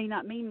say may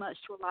not mean much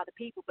to a lot of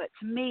people, but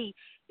to me,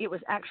 it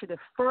was actually the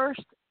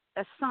first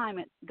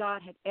assignment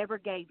God had ever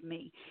gave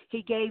me.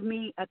 He gave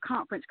me a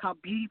conference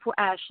called Beautiful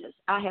Ashes.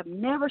 I have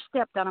never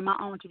stepped out on my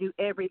own to do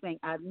everything.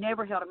 I've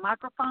never held a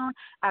microphone.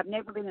 I've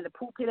never been in the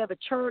pulpit of a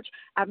church.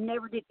 I've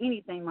never did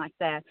anything like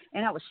that,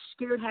 and I was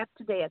scared half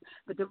to death.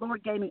 But the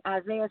Lord gave me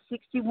Isaiah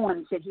 61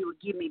 and said He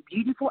would give me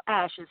beautiful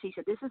ashes. He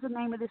said, this is the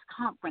name of this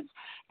conference.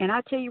 And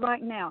I tell you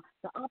right now,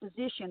 the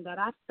opposition that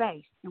I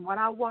faced and what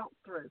I walked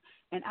through,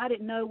 and I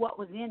didn't know what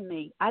was in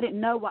me. I didn't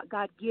know what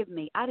God gave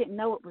me. I didn't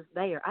know it was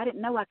there. I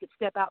didn't know I could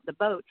step out the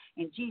boat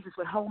and Jesus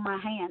would hold my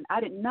hand. I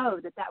didn't know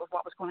that was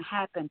what was going to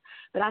happen.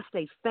 But I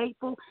stayed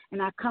faithful,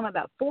 and I come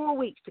about 4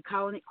 weeks to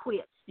calling it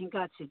quits. And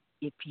God said,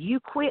 if you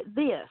quit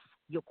this,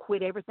 you'll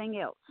quit everything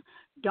else.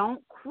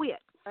 Don't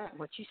quit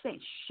what you say.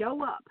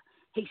 Show up.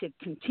 He said,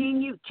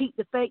 continue, keep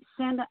the faith,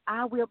 Cinda.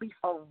 I will be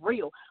for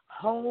real.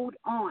 Hold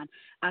on.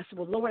 I said,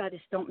 well, Lord, I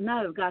just don't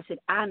know. God said,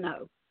 I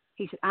know.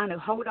 He said, I know,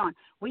 hold on.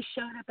 We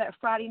showed up that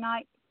Friday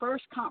night,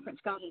 first conference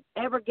God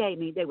had ever gave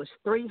me. There was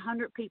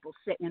 300 people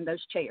sitting in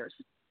those chairs.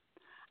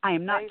 I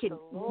am not kidding.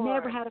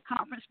 Never had a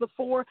conference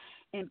before,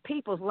 and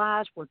people's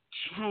lives were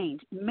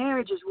changed.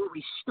 Marriages were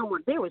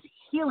restored. There was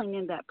healing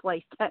in that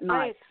place that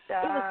night. It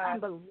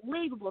was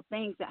unbelievable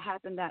things that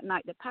happened that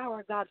night. The power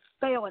of God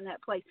fell in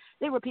that place.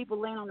 There were people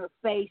laying on their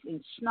face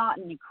and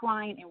snotting and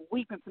crying and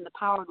weeping from the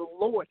power of the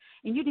Lord,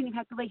 and you didn't even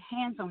have to lay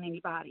hands on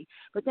anybody.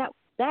 But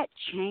that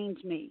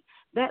changed me.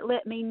 That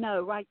let me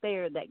know right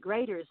there that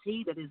greater is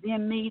He that is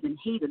in me than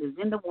he that is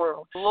in the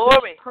world. Glory.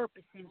 There's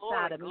purpose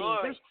inside of me.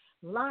 There's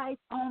life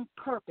on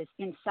purpose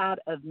inside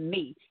of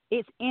me.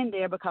 It's in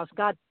there because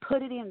God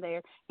put it in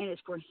there, and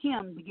it's for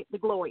Him to get the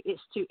glory.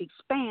 It's to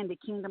expand the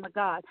kingdom of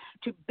God,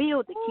 to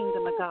build the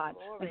kingdom of God.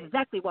 That's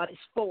exactly what it's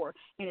for.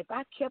 And if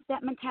I kept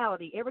that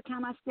mentality, every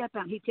time I step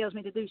out, He tells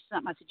me to do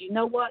something. I said, you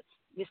know what?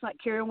 Just like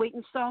Karen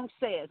Wheaton's song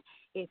says,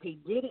 if He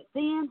did it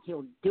then,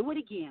 He'll do it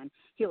again.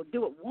 He'll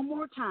do it one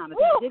more time. If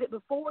He did it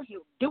before,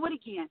 He'll do it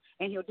again.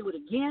 And He'll do it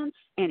again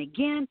and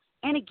again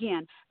and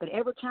again. But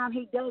every time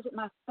He does it,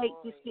 my faith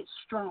just gets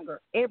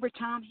stronger. Every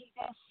time He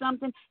does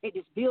something, it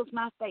just builds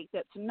my faith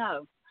up to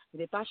know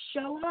that if I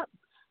show up,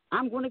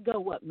 I'm going to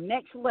go up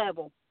next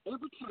level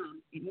every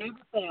time. It never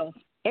fails.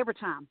 Every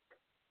time.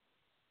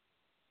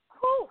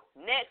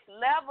 Next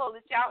level.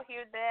 Did y'all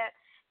hear that?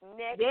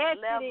 Next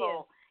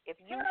level. If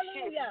you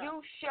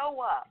show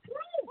up,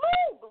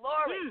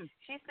 glory.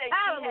 She said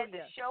she had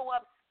to show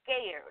up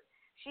scared.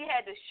 She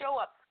had to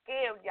show up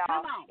scared,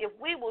 y'all. If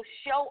we will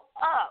show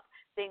up,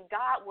 then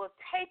God will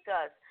take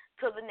us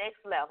to the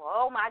next level.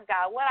 Oh, my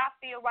God. What I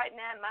feel right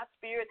now in my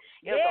spirit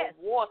is a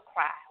war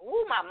cry.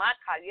 Oh, my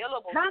God.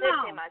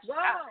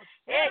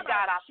 Hey,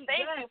 God, I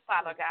thank you,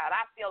 Father God.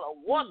 I feel a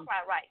war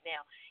cry right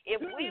now. If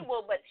we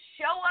will but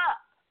show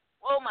up,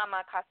 oh, my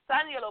God,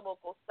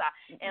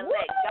 and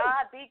let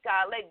God be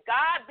God. Let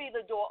God be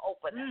the door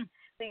opener.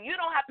 See, you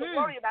don't have to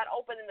worry about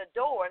opening the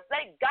doors.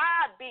 Let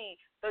God be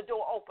the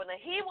door opener.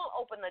 He will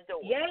open the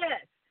doors.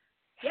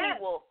 He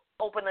will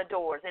open the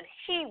doors, and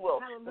He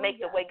will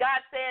make the way. God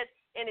says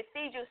in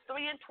Ephesians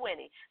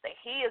 3:20 that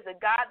He is a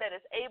God that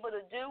is able to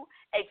do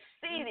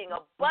exceeding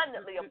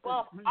abundantly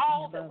above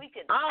all that we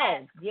can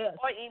ask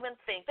or even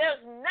think.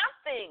 There's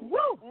nothing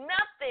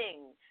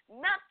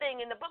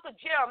in the book of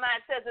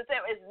Jeremiah. It says that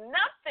there is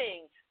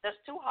nothing that's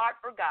too hard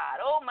for God.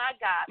 Oh, my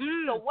God.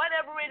 So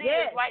whatever it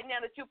is right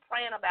now that you're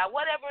praying about,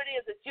 whatever it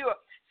is that you're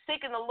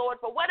seeking the Lord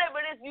for, whatever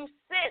it is you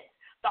sense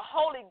the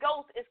Holy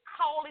Ghost is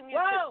calling you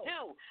to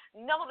do,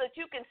 know that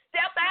you can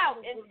step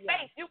out in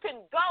faith. You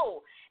can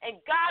go, and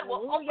God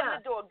will open the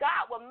door.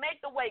 God will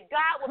make the way.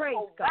 God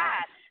will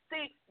provide.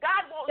 See,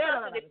 God wants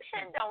us to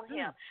depend on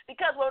Him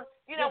because when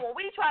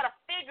we try to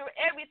figure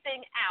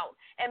everything out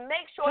and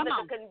make sure that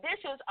the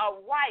conditions are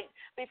right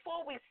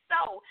before we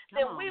sow,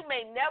 then we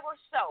may never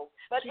sow.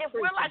 But if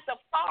we're like the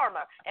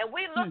farmer and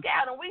we look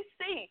out and we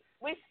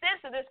sense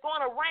that it's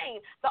going to rain,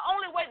 the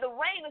only way the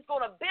rain is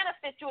going to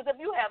benefit you is if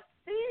you have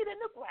seed in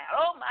the ground.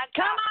 Oh, my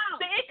God.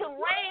 See, it can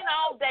rain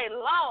all day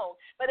long,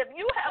 but if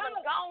you haven't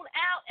gone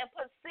out and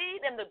put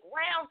seed in the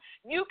ground,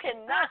 you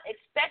cannot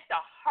expect a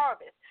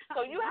harvest.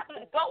 So you have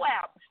to go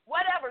out.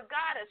 Whatever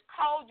God has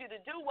called you to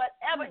do,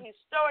 whatever He's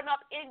stirring up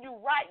in you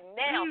right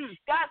now,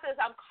 God says,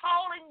 I'm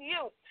calling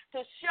you to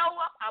show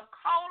up. I'm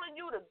calling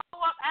you to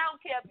go up. I don't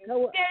care if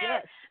you're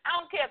scared. I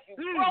don't care if you're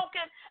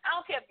broken. I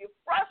don't care if you're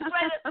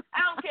frustrated.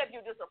 I don't care if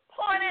you're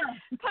disappointed.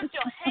 Put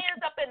your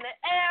hands up in the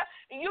air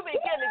and you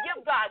begin to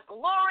give God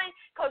glory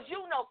because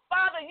you know,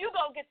 Father, you're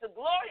going to get the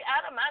glory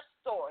out of my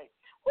story.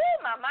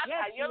 God, I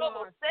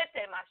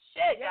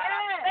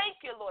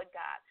thank you, Lord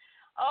God.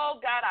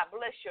 Oh, God, I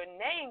bless your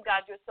name,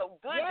 God. You're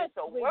so good. You're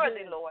so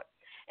worthy, Lord.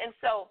 And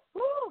so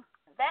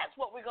that's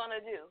what we're going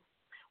to do.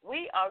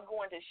 We are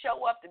going to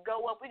show up to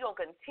go up. We're going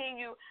to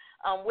continue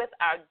with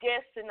our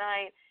guest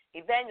tonight,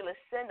 Evangelist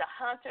Cinda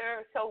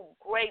Hunter. So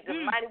great, the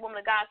mighty woman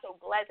of God. So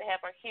glad to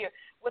have her here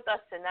with us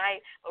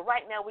tonight. But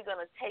right now we're going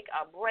to take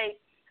our break.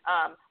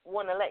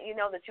 Want to let you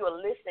know that you are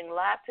listening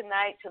live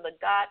tonight to the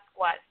God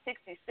Squad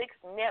 66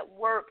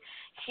 Network.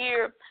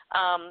 Here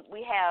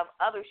we have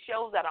other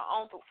shows that are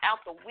on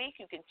throughout the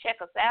week. You can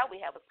check us out. We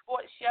have a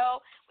sports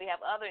show. We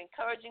have other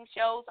encouraging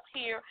shows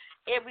here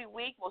every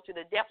week. Want you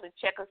to definitely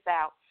check us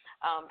out.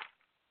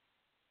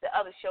 The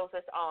other shows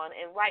that's on.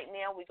 And right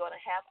now we're going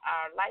to have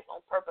our Life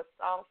on Purpose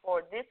song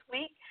for this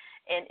week,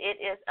 and it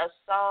is a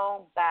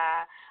song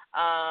by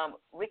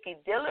Ricky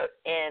Dillard,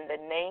 and the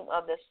name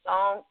of the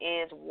song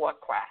is War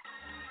Cry.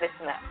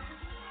 Listen up.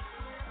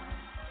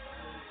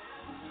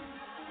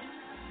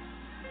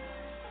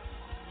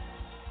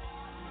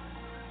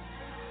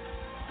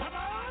 Come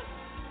on.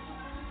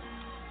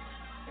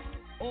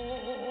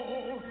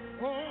 Oh,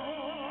 oh,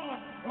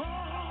 oh.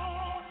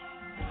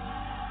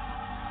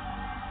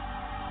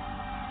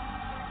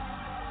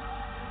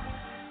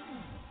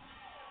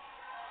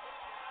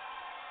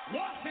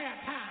 Warfare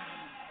time.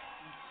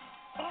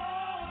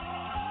 Oh,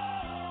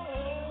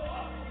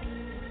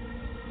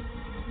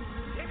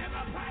 give him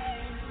a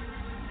praise.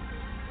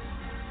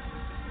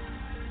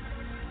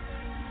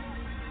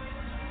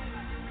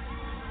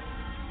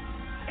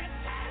 It's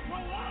time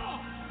for war.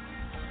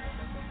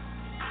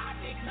 I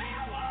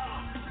declare war.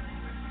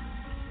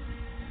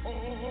 Oh,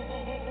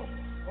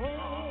 oh.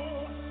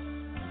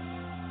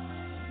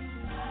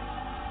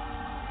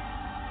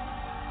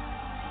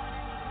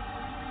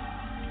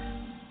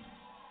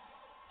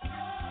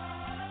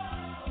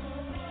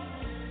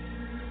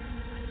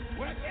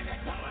 We'll give it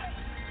to it.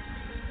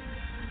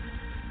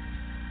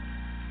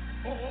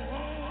 Oh, oh,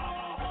 oh,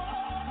 oh.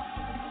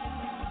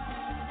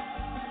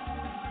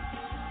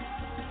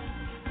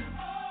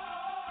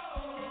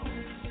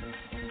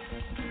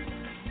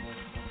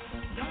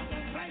 Y'all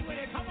gonna play with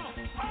it. Come on.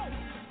 Oh.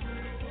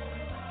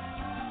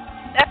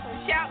 That's some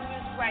shout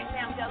music right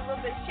now. We got a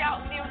little bit of shout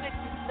music.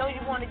 Know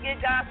you want to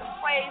give God some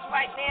praise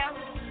right now.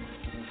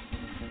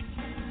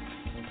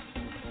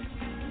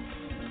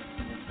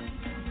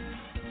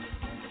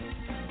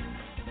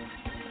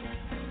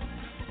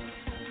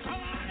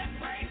 Come on and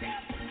praise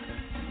him.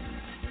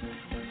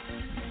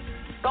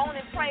 Go on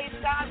and praise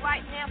God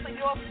right now for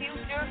your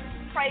future.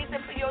 Praise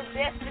Him for your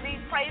destiny.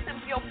 Praise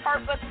Him for your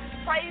purpose.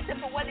 Praise Him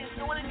for what He's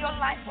doing in your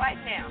life right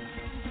now.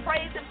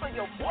 Praise Him for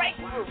your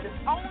breakthrough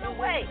that's on the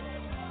way.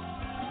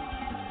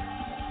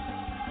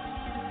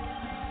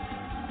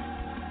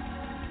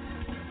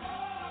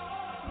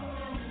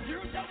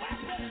 Use your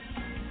weapon.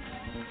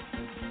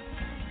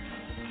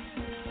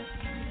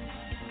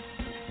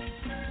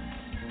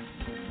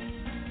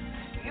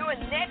 You're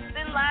next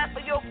in line for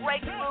your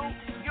breakthrough.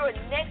 You're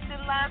next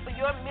in line for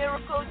your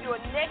miracle. You're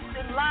next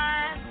in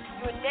line.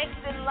 You're next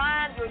in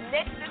line. You're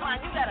next in line.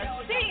 You got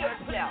to see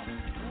yourself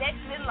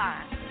next in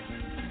line.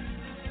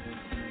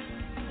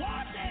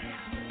 Warfare.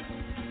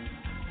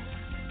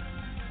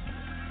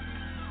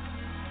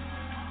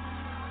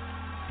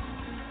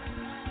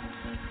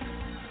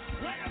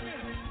 Wait a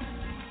minute.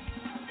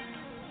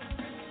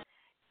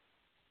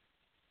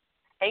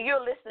 And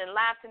you're listening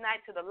live tonight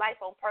to the Life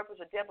on Purpose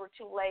with Deborah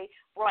Tulay.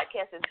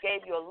 Broadcasters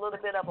gave you a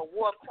little bit of a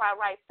war cry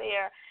right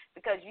there,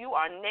 because you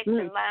are next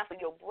in line for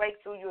your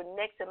breakthrough. You're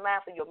next in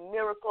line for your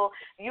miracle.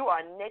 You are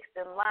next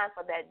in line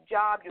for that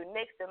job. You're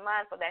next in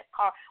line for that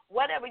car.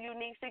 Whatever you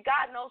need. See,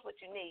 God knows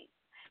what you need.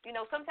 You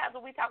know, sometimes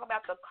when we talk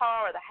about the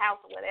car or the house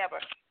or whatever,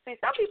 see,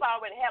 some people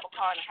already have a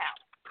car and a house.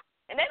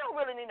 And they don't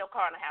really need no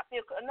car in the house.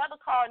 Another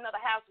car,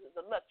 another house is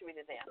a luxury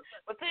to them.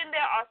 But then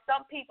there are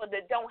some people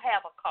that don't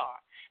have a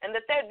car. And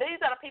these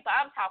are the people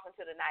I'm talking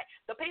to tonight.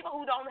 The people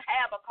who don't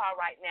have a car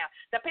right now.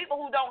 The people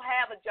who don't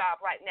have a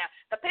job right now.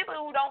 The people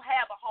who don't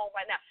have a home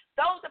right now.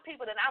 Those are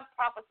people that I'm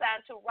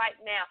prophesying to right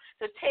now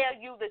to tell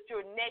you that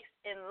you're next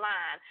in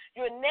line.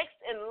 You're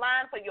next in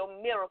line for your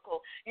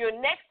miracle. You're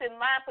next in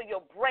line for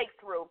your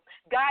breakthrough.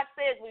 God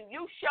says when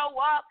you show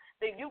up,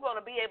 then you're going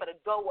to be able to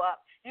go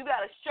up. You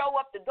got to show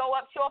up to go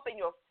up. Show up in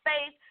your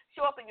faith.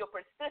 Show up in your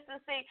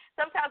persistency.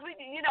 Sometimes we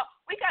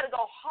got to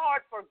go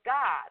hard for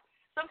God.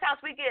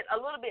 Sometimes we get a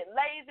little bit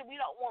lazy. We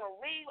don't want to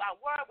read our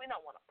word. We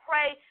don't want to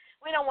pray.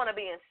 We don't want to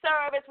be in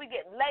service. We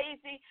get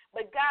lazy.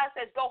 But God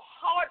says, go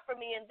hard for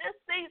me. In this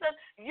season,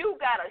 you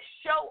got to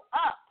show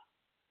up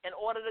in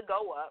order to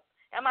go up.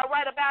 Am I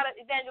right about it,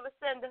 Evangelist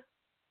Cinda?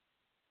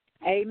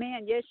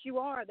 Amen. Yes,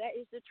 you are. That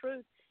is the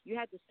truth. You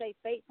have to stay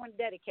faithful and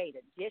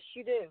dedicated. Yes,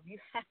 you do. You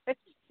have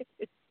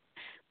to.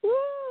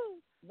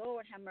 Woo!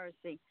 Lord have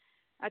mercy.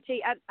 I tell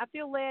you, I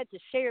feel led to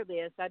share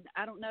this.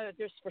 I don't know if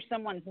there's for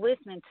someone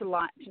listening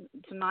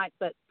tonight,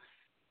 but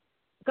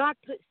God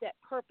puts that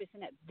purpose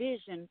and that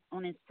vision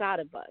on inside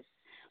of us.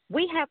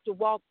 We have to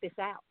walk this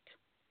out.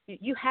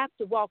 You have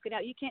to walk it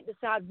out. You can't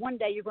decide one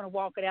day you're going to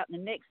walk it out and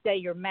the next day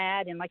you're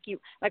mad. And like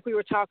we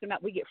were talking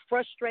about, we get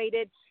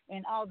frustrated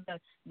and all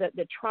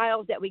the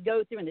trials that we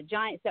go through and the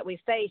giants that we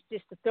face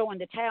just to throw in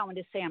the towel and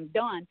just say, I'm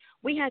done.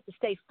 We have to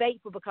stay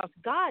faithful because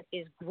God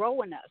is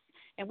growing us.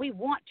 and we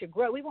want to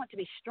grow. We want to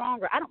be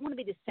stronger. I don't want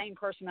to be the same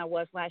person I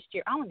was last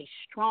year. I want to be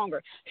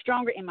stronger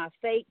in my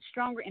faith,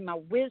 stronger in my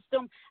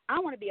wisdom. I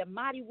want to be a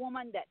mighty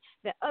woman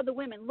that other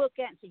women look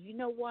at and say, you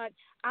know what,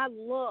 I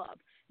love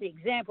the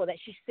example that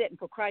she's setting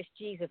for Christ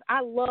Jesus.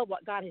 I love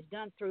what God has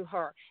done through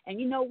her. And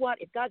you know what?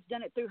 If God's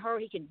done it through her,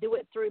 he can do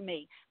it through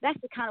me.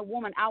 That's the kind of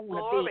woman I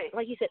want to be.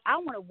 Like you said, I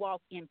want to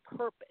walk in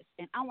purpose,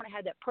 and I want to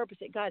have that purpose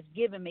that God's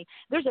given me.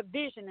 There's a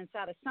vision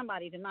inside of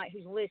somebody tonight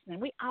who's listening.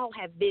 We all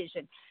have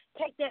vision.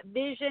 Take that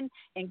vision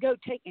and go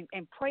take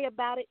and pray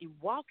about it and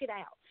walk it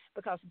out,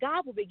 because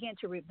God will begin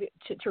to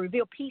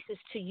reveal pieces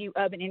to you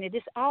of it, and it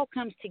just all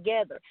comes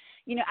together.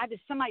 You know,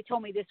 somebody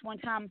told me this one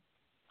time,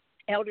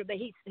 Elder, that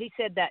he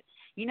said that,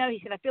 you know, he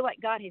said, I feel like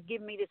God has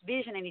given me this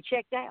vision, and he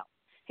checked out.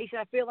 He said,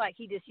 I feel like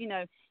he just, you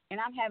know, and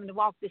I'm having to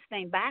walk this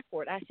thing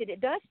backward. I said, it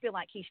does feel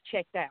like he's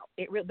checked out.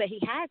 But he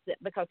has it,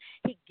 because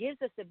he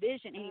gives us a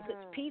vision, and he puts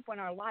people in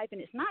our life,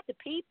 and it's not the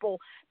people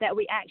that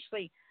we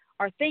actually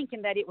are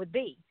thinking that it would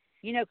be.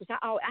 You know, because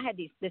I had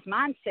this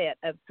mindset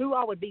of who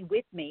all would be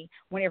with me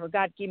whenever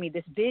God gave me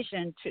this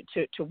vision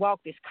to walk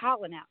this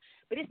calling out.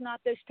 But it's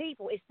not those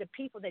people. It's the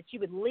people that you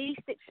would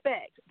least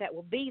expect that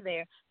will be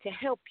there to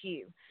help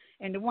you,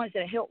 and the ones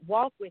that help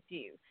walk with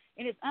you.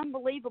 And it's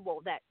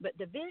unbelievable but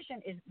the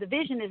vision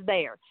is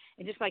there.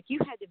 And just like you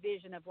had the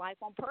vision of life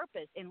on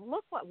purpose, and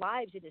look what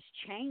lives it is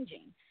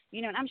changing.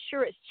 You know, and I'm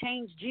sure it's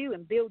changed you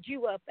and built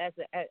you up as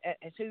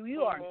who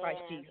you are in Christ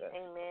Jesus.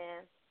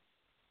 Amen.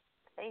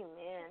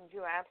 Amen.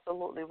 You're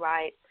absolutely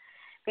right.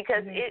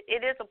 Because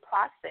it is a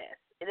process.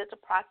 It is a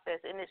process,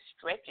 and it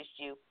stretches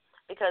you,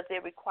 because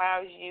it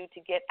requires you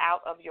to get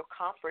out of your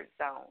comfort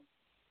zone.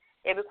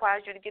 It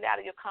requires you to get out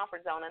of your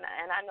comfort zone. And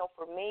I know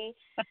for me,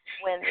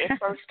 when it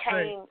first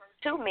came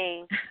to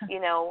me,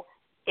 you know,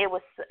 it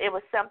was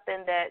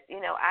something that, you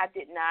know, I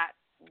did not,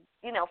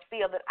 you know,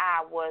 feel that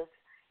I was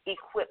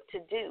equipped to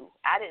do.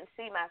 I didn't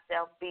see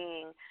myself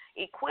being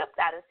equipped.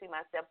 I didn't see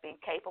myself being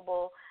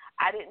capable.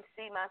 I didn't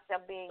see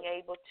myself being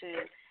able to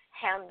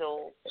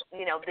handle,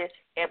 you know, this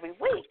every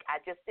week.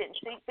 I just didn't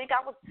think I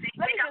was,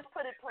 let me just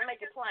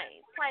make it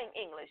plain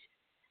English.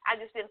 I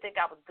just didn't think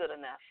I was good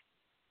enough.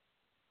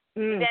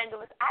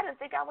 Evangelist, I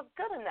didn't think I was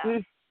good enough.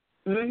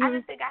 I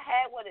didn't think I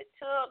had what it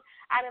took.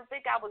 I didn't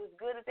think I was as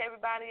good as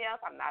everybody else.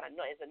 I'm not as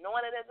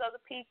anointed as other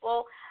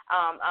people.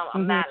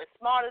 I'm not as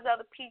smart as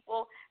other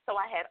people. So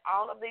I had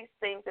all of these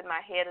things in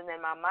my head and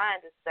in my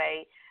mind to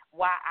say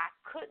why I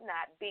could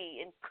not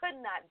be and could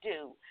not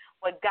do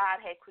what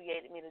God had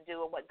created me to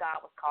do, or what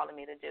God was calling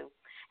me to do.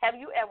 Have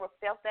you ever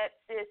felt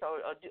that, sis, or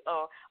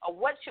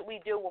what should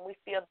we do when we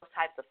feel those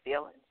types of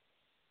feelings?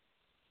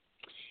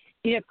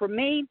 You know, for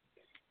me,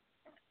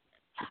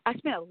 I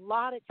spent a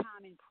lot of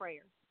time in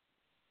prayer.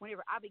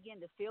 Whenever I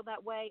began to feel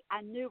that way, I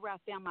knew where I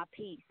found my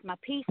peace. My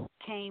peace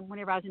came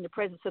whenever I was in the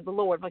presence of the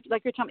Lord. Like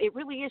you're telling me, it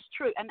really is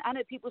true. And I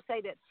know people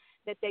say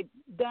that they've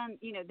done,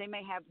 you know, they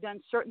may have done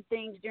certain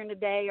things during the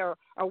day, or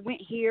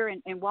went here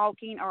and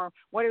walking, or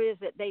whatever it is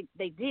that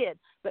they did.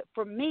 But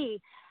for me,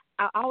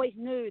 I always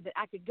knew that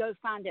I could go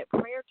find that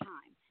prayer time,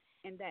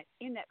 and that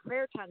in that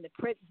prayer time, the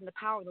presence and the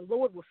power of the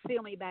Lord will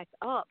fill me back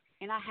up.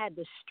 And I had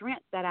the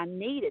strength that I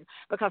needed,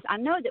 because I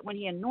know that when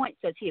he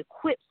anoints us, he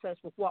equips us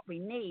with what we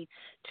need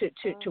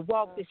to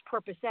walk this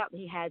purpose out that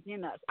he has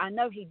in us. I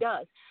know he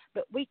does.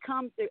 But we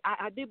come through,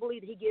 I do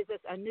believe that he gives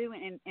us a new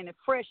and a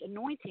fresh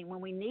anointing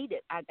when we need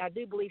it. I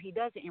do believe he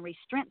does it, and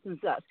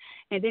re-strengthens us,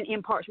 and then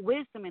imparts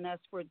wisdom in us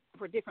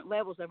for different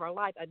levels of our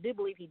life. I do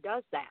believe he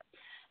does that.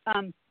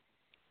 I'm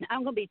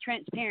going to be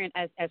transparent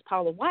as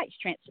Paula White's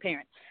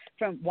transparent.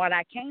 From what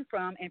I came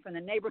from and from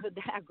the neighborhood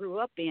that I grew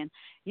up in,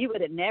 you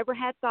would have never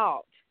had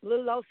thought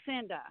little old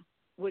Cinda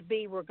would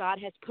be where God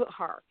has put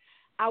her.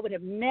 I would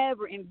have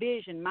never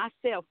envisioned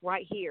myself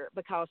right here,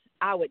 because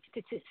I would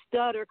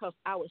stutter, because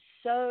I was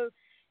so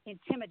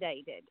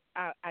intimidated.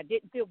 I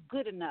didn't feel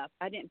good enough.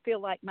 I didn't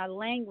feel like my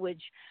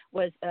language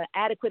was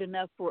adequate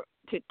enough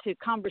to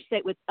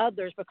conversate with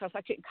others, because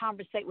I couldn't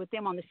conversate with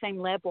them on the same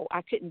level.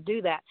 I couldn't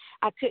do that.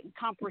 I couldn't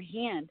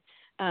comprehend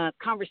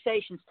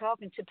conversations,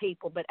 talking to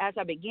people. But as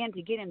I began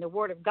to get in the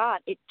Word of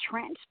God, it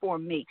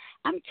transformed me.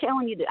 I'm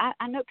telling you that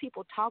I know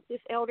people talk this,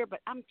 Elder,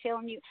 but I'm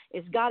telling you,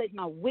 as God is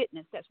my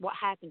witness, that's what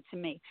happened to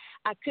me.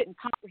 I couldn't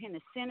comprehend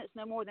the sentence,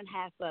 no more than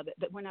half of it.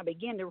 But when I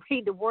began to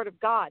read the Word of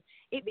God,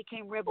 it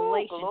became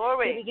revelation.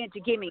 He began to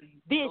give me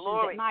visions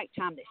at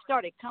nighttime that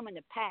started coming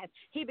to pass.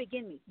 He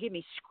began to give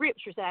me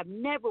scriptures that I've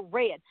never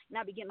read. And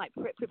I began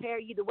prepare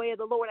you the way of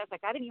the Lord. I was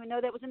like, I didn't even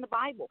know that was in the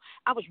Bible.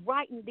 I was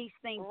writing these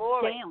things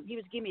down. He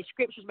was giving me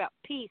scriptures about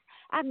peace.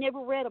 I've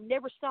never read them,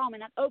 never saw them,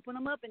 and I'd open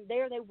them up, and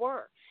there they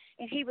were.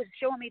 and he was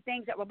showing me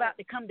things that were about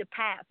to come to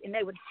pass, and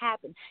they would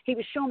happen. He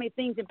was showing me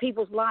things in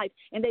people's life,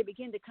 and they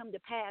begin to come to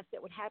pass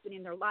that would happen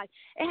in their life.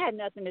 It had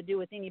nothing to do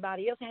with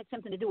anybody else. It had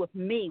something to do with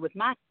me, with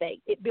my faith.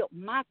 It built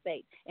my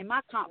faith and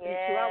my confidence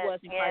who I was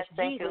in Christ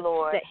Jesus,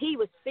 that he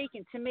was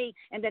speaking to me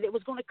and that it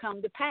was going to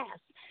come to pass.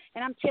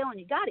 And I'm telling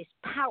you, God is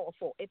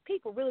powerful. If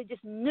people really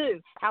just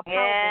knew how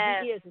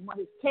powerful he is and what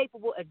he's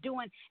capable of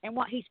doing and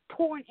what he's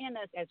pouring in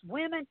us as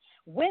women,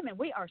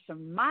 we are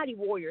some mighty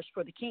warriors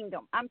for the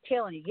kingdom. I'm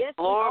telling you, yes,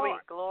 we are.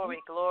 Glory.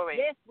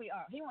 Yes, we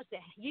are. He wants to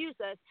use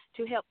us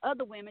to help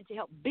other women, to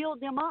help build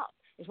them up,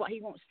 is what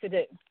he wants to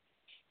do.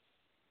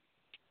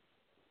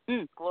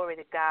 Glory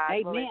to God.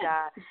 Amen. Glory to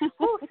God.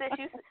 Ooh, sis,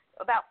 you,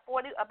 about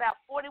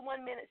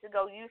 41 minutes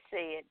ago, you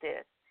said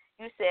this.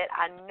 You said,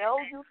 I know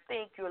you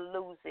think you're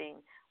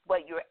losing,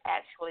 but you're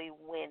actually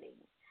winning.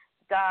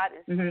 God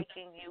is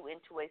making you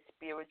into a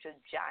spiritual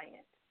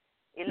giant.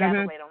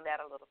 Elaborate on that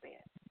a little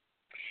bit.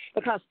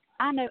 Because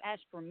I know as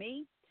for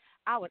me,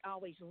 I would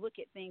always look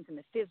at things in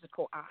the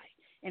physical eye.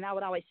 And I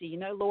would always say,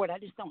 Lord, I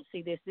just don't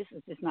see this. This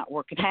is just not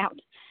working out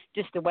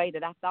just the way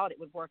that I thought it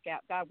would work out.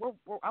 God,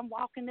 I'm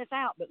walking this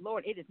out, but,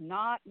 Lord, it is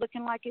not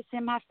looking like it's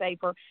in my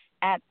favor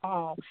at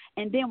all.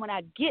 And then when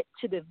I get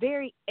to the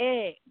very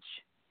edge,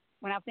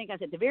 when I think I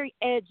was at the very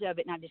edge of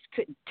it and I just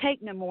couldn't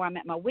take no more, I'm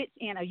at my wit's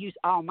end. I used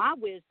all my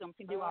wisdom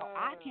to do all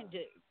I can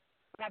do.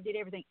 And I did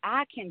everything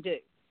I can do.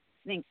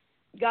 Then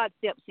God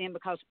steps in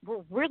because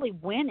we're really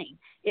winning.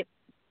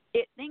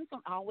 Things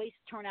don't always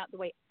turn out the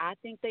way I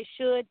think they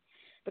should,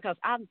 because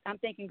I'm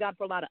thanking God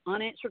for a lot of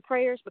unanswered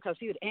prayers, because if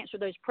he would answer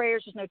those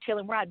prayers, there's no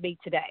telling where I'd be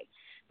today.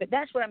 But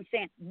that's what I'm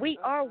saying. We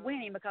are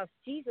winning because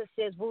Jesus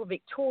says we're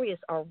victorious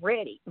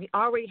already. We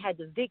already had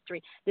the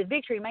victory. The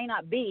victory may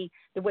not be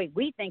the way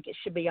we think it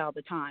should be all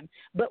the time,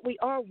 but we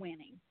are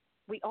winning.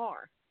 We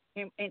are.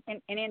 And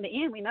in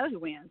the end, we know who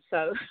wins.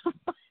 So.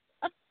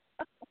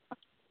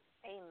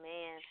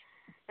 Amen.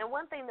 And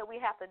one thing that we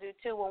have to do,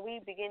 too, when we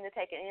begin to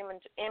take an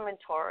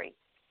inventory,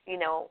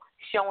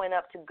 showing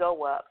up to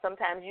go up.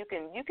 Sometimes you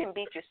can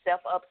beat yourself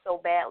up so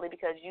badly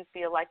because you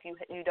feel like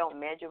you don't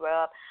measure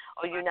up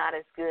or you're not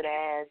as good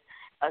as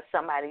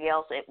somebody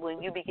else. And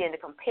when you begin to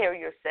compare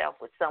yourself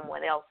with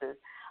someone else's,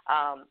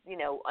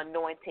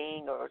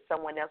 anointing or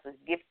someone else's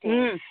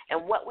gifting.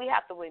 And what we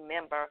have to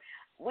remember,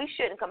 we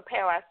shouldn't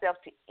compare ourselves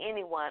to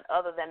anyone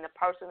other than the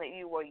person that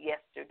you were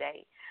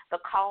yesterday. The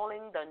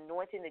calling, the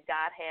anointing that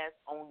God has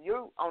on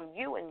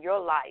you in your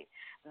life,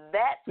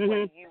 that's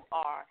what you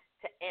are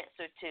to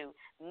answer to,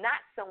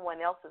 not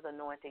someone else's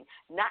anointing,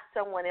 not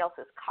someone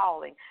else's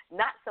calling,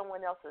 not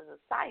someone else's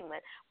assignment,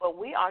 but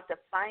we are to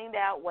find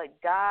out what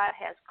God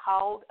has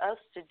called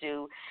us to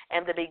do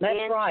and to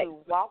begin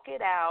to walk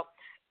it out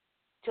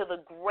to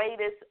the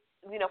greatest,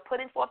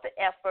 putting forth the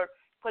effort,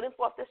 putting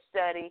forth the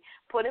study,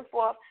 putting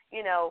forth,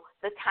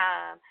 the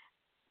time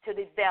to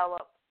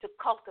develop, to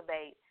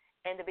cultivate,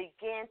 and to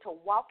begin to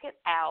walk it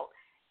out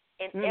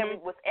in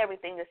with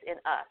everything that's in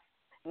us.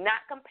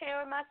 Not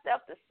comparing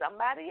myself to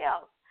somebody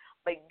else,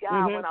 but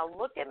God, when I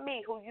look at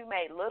me, who you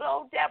made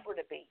little old Deborah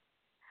to be,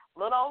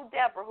 little old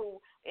Deborah who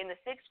in the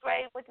 6th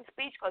grade went to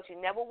speech because she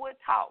never would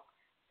talk,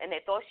 and they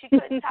thought she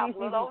couldn't talk.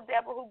 Little old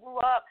Deborah who grew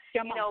up,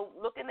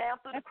 looking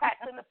down through the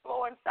cracks in the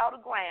floor and saw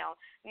the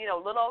ground.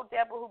 Little old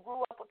Deborah who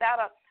grew up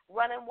without a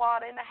running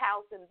water in the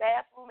house and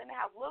bathroom in the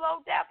house. Little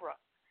old Deborah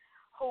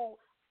who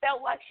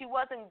felt like she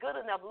wasn't good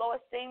enough,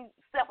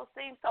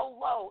 self-esteem so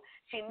low,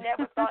 she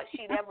never thought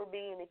she'd ever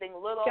be anything.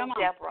 Little old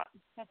Deborah.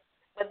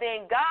 But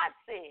then God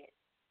said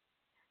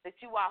that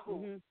you are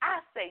who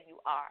I say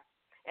you are.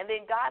 And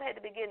then God had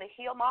to begin to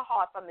heal my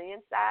heart from the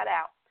inside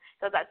out.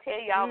 Because I tell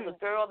you, I was a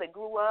girl that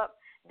grew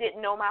up, didn't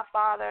know my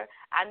father.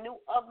 I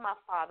knew of my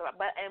father.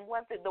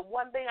 The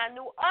one thing I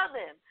knew of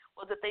him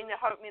was the thing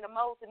that hurt me the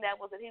most, and that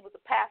was that he was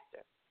a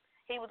pastor.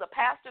 He was a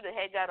pastor that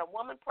had got a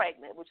woman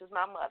pregnant, which was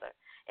my mother,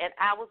 and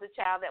I was the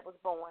child that was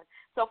born.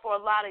 So for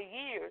a lot of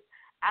years,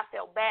 I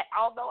felt bad,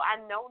 although I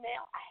know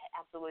now I had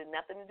absolutely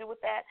nothing to do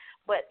with that.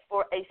 But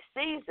for a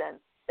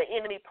season, the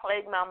enemy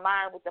plagued my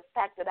mind with the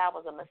fact that I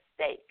was a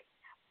mistake,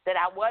 that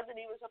I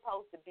wasn't even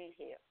supposed to be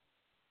here,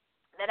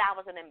 that I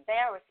was an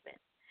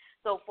embarrassment.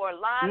 So for a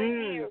lot of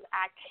years,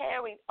 I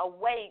carried a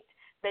weight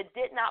that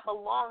did not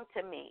belong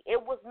to me. It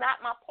was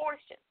not my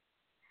portion.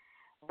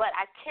 But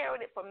I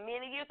carried it for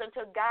many years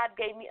until God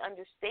gave me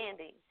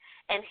understanding.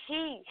 And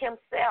he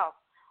himself,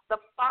 the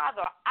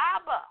Father,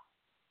 Abba,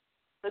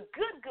 the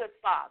good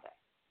Father,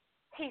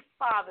 he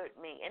fathered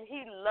me and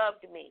he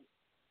loved me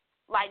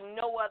like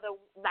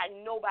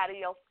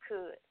nobody else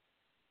could.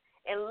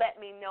 And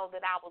let me know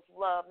that I was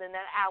loved and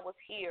that I was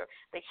here,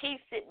 that he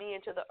sent me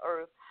into the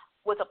earth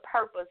with a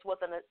purpose,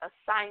 with an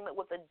assignment,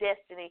 with a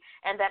destiny,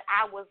 and that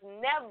I was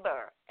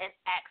never an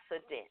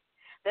accident,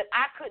 that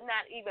I could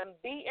not even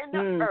be in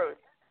the earth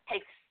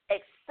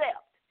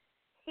except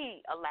he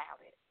allowed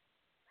it.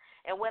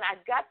 And when I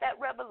got that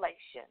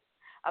revelation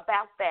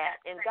about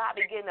that, and God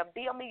began to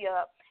build me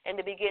up and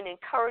to begin to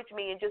encourage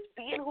me and just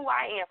being who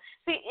I am.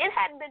 See, it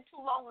hadn't been too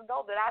long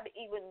ago that I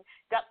even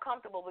got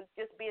comfortable with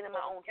just being in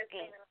my own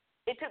skin.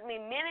 It took me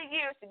many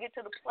years to get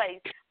to the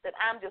place that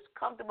I'm just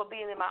comfortable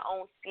being in my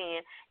own skin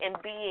and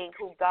being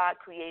who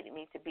God created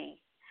me to be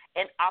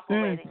and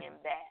operating in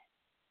that.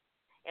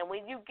 And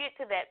when you get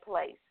to that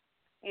place,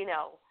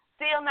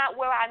 still not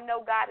where I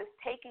know God is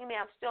taking me,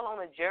 I'm still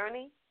on a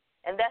journey.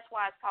 And that's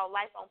why it's called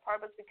Life on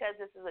Purpose, because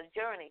this is a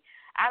journey.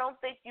 I don't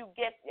think you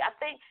get. I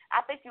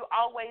think you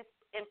always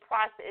in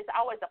process. It's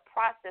always a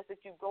process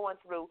that you're going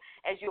through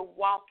as you're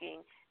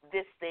walking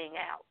this thing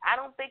out. I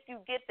don't think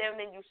you get there and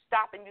then you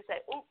stop and you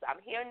say, "Oops,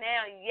 I'm here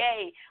now.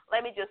 Yay!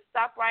 Let me just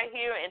stop right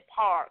here and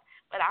park."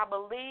 But I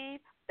believe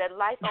that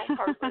life on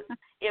purpose,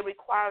 it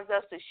requires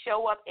us to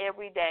show up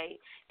every day.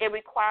 It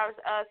requires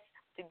us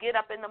to get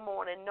up in the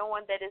morning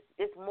knowing that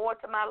it's more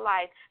to my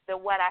life than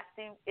what I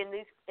see in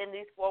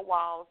these four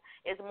walls.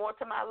 It's more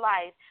to my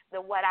life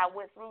than what I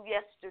went through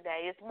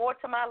yesterday. It's more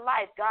to my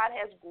life. God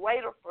has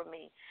greater for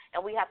me.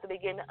 And we have to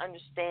begin to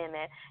understand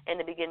that and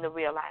to begin to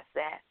realize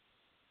that.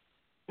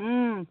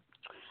 I'm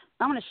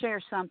going to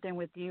share something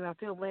with you. I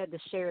feel led to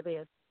share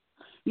this.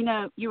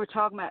 You were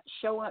talking about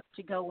show up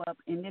to go up,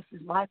 and this is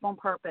life on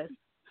purpose.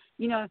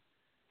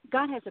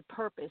 God has a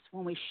purpose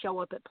when we show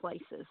up at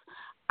places.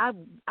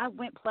 I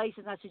went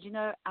places, I said,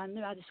 I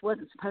knew I just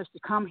wasn't supposed to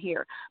come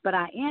here. But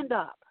I end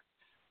up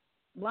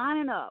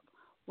lining up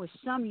with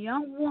some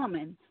young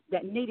woman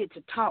that needed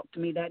to talk to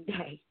me that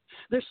day.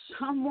 There's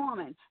some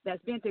woman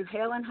that's been through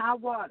hell and high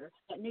water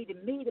that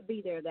needed me to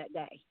be there that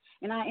day.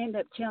 And I ended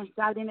up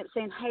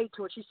saying hey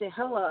to her. She said,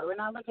 hello. And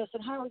I looked at her and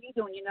said, how are you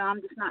doing?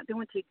 I'm just not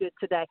doing too good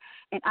today.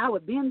 And I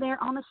would have been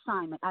there on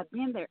assignment. I've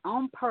been there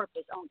on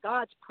purpose, on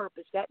God's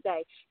purpose that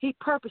day. He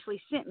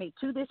purposely sent me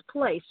to this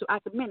place so I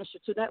could minister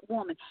to that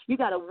woman. You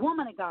got a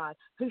woman of God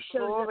who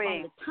shows up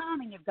on the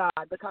timing of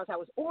God, because I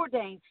was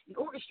ordained and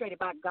orchestrated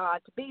by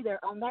God to be there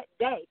on that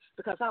day,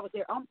 because I was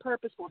there on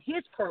purpose for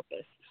his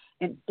purpose.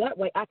 And that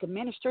way I can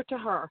minister to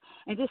her.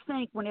 And just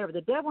think, whenever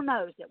the devil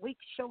knows that we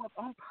show up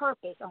on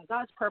purpose, on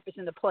God's purpose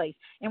in the place,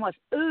 and what's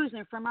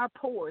oozing from our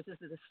pores is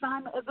the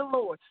assignment of the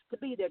Lord to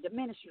be there to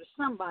minister to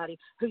somebody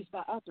who's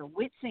at their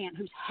wits' end,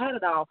 who's had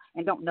it all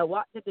and don't know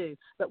what to do.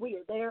 But we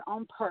are there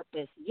on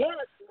purpose. Yes,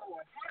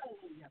 Lord.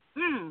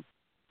 Hallelujah.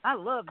 I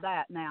love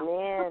that now.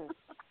 Man.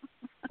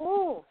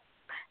 Ooh.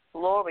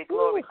 Glory,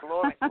 glory,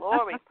 glory,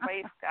 glory.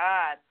 Praise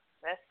God.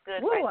 That's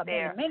good right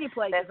there. I've been in many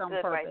places That's on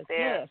good purpose. Right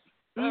there.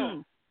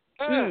 Yes.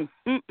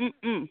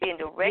 Being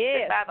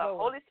directed by the Lord.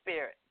 Holy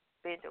Spirit.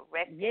 Being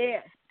directed.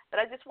 Yes. But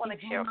I just want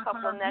to share a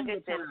couple of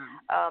nuggets, and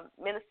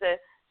Minister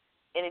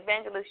and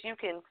Evangelist, you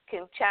can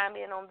chime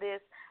in on this.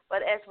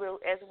 But as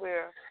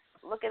we're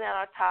looking at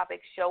our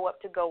topic, show up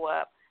to go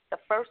up, the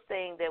first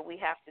thing that we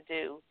have to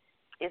do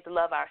is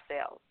love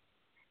ourselves.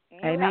 You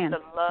Amen.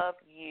 have to love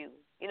you.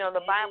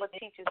 The Bible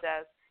teaches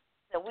us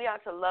that we are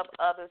to love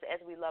others as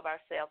we love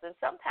ourselves. And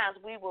sometimes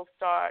we will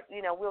start,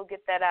 we'll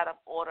get that out of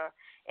order,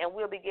 and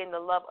we'll begin to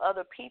love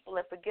other people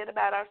and forget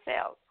about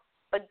ourselves.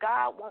 But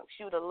God wants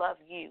you to love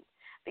you.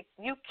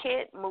 You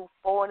can't move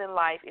forward in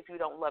life if you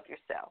don't love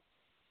yourself.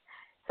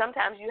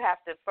 Sometimes you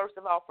have to, first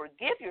of all,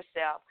 forgive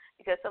yourself,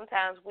 because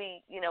sometimes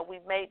we've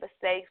made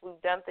mistakes,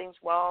 we've done things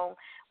wrong,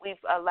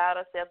 we've allowed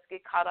ourselves to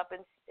get caught up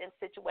in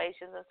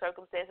situations and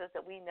circumstances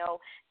that we know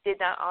did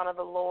not honor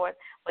the Lord.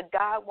 But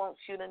God wants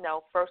you to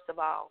know, first of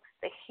all,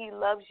 that he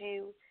loves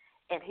you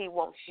and he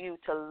wants you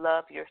to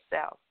love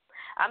yourself.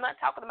 I'm not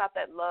talking about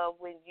that love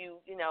when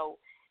you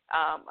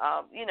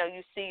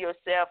see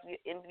yourself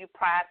and you're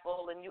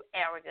prideful and you're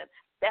arrogant.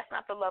 That's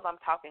not the love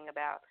I'm talking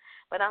about.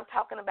 But I'm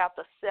talking about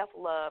the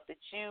self-love that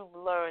you've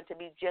learned to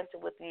be gentle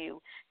with you,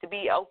 to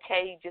be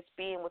okay just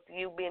being with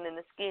you, being in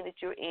the skin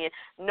that you're in,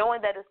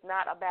 knowing that it's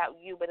not about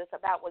you, but it's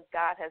about what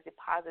God has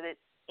deposited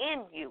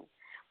in you,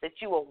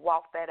 that you will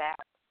walk that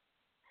out.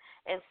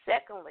 And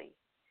secondly,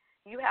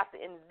 you have to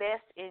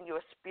invest in your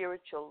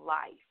spiritual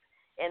life.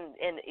 And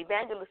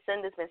Evangelist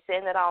Cindy's been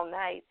saying that all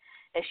night,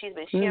 and she's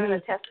been sharing her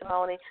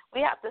testimony.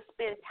 We have to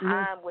spend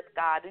time with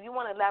God. Do you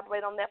want to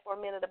elaborate on that for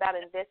a minute about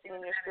investing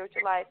in your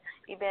spiritual life,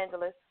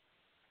 Evangelist?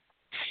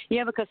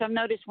 Yeah, because I've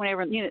noticed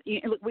whenever,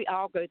 look, we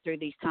all go through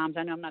these times.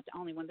 I know I'm not the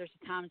only one. There's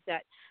times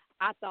that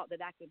I thought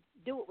that I could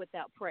do it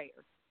without prayer.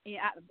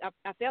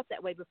 I felt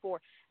that way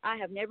before. I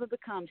have never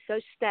become so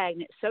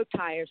stagnant, so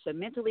tired, so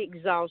mentally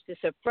exhausted,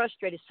 so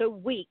frustrated, so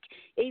weak,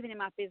 even in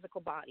my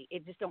physical body.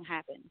 It just don't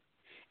happen.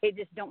 It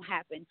just don't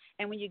happen.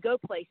 And when you go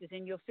places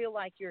and you'll feel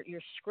like you're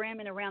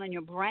scrambling around in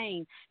your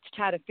brain to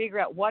try to figure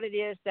out what it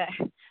is that,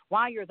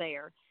 why you're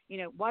there,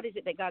 what is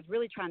it that God's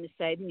really trying to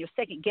say, then you'll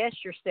second guess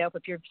yourself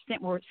if you're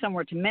sent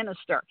somewhere to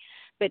minister.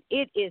 But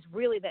it is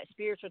really that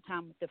spiritual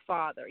time with the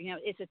Father.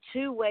 It's a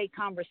two-way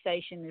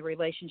conversation, the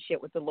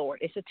relationship with the Lord.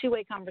 It's a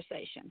two-way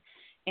conversation.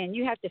 And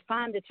you have to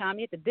find the time,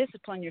 you have to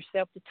discipline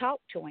yourself to talk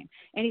to him.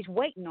 And he's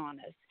waiting on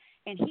us.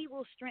 And he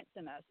will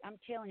strengthen us. I'm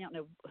telling you, I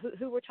don't know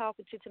who we're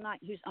talking to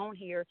tonight, who's on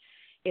here.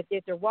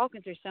 if they're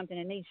walking through something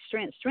and needs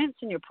strength, strength's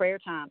in your prayer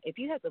time. If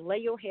you have to lay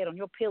your head on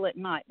your pillow at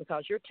night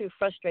because you're too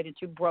frustrated,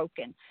 too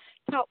broken,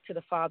 talk to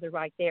the Father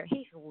right there.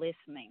 He's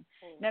listening.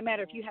 No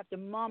matter if you have to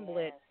mumble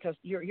it because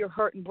you're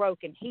hurt and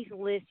broken, He's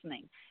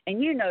listening.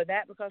 And you know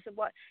that because of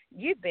what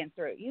you've been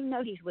through. You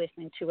know He's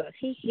listening to us.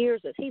 He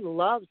hears us. He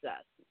loves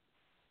us.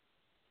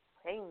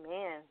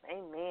 Amen.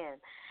 Amen.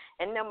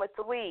 And number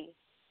 3,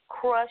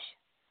 crush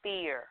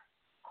fear.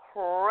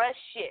 Crush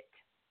it.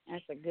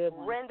 That's a good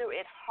one. Render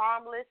it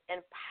harmless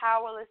and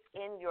powerless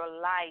in your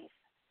life.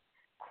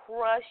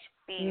 Crush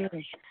fear.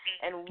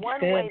 And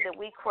one way that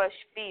we crush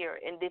fear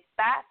and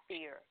defy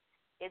fear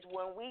is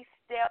when we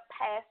step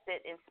past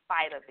it in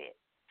spite of it.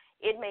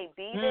 It may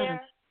be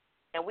there,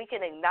 and we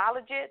can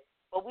acknowledge it,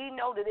 but we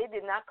know that it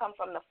did not come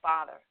from the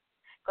Father,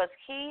 because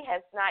He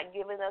has not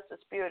given us a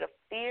spirit of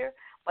fear,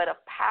 but of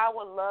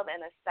power, love, and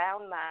a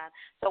sound mind.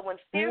 So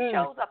when fear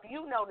shows up,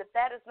 you know that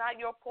that is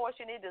not your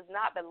portion. It does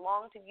not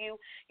belong to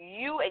you.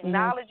 You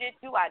acknowledge it.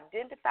 You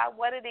identify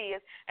what it is,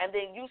 and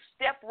then you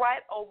step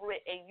right over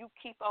it, and you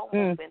keep on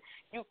moving.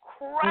 You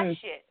crush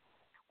it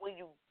when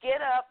you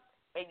get up,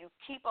 and you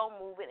keep on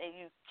moving, and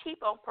you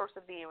keep on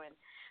persevering.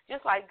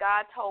 Just like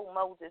God told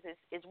Moses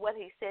is what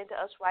He's saying to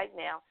us right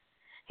now.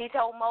 He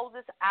told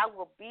Moses, I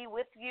will be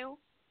with you.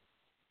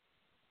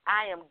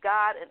 I am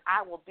God, and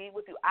I will be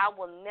with you. I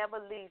will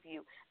never leave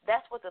you.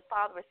 That's what the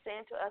Father is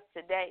saying to us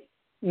today.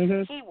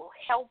 He will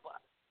help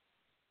us.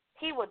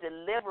 He will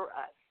deliver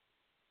us.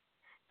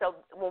 So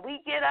when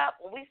we get up,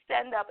 when we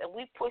stand up, and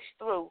we push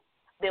through,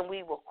 then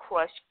we will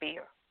crush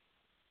fear.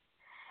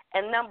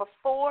 And number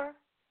 4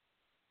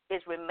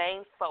 is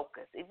remain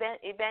focused.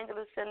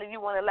 Evangelist Cindy,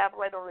 you want to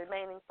elaborate on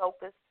remaining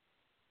focused?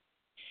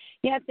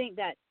 Yeah, I think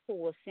that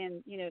will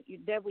send,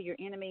 devil, your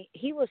enemy,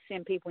 he will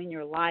send people in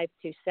your life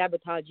to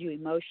sabotage you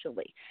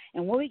emotionally.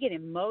 And when we get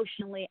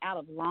emotionally out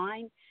of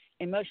line,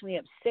 emotionally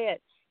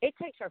upset, it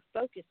takes our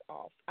focus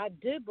off. I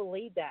do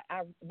believe that.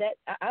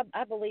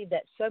 I believe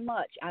that so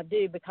much. I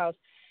do, because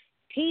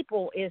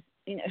people is,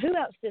 who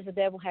else does the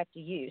devil have to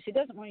use? He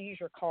doesn't want to use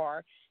your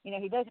car.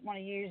 He doesn't want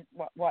to use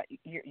what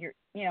your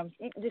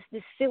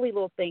this silly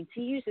little things.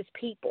 He uses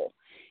people.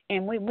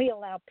 And when we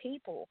allow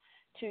people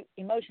to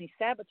emotionally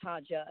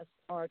sabotage us,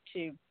 or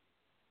to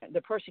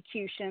the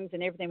persecutions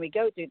and everything we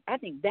go through, I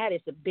think that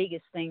is the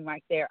biggest thing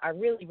right there. I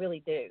really,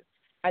 really do.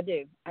 I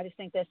do. I just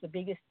think that's the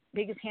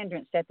biggest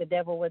hindrance that the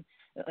devil would,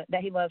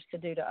 that he loves to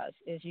do to us,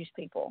 is use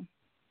people.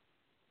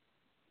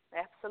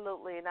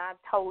 Absolutely, and I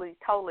totally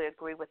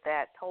agree with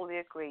that. Totally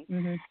agree.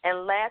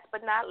 And last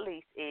but not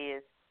least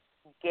is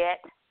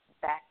get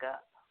back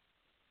up.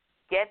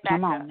 Get back up.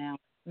 Come on now.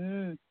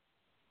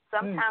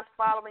 Sometimes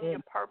following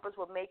your purpose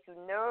will make you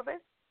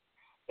nervous,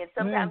 and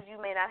sometimes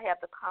you may not have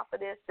the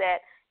confidence that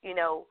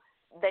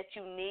that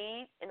you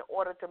need in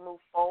order to move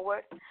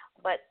forward.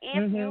 But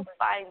if you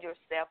find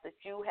yourself that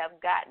you have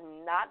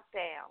gotten knocked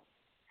down,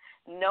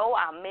 no,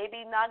 I may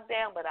be knocked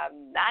down, but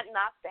I'm not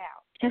knocked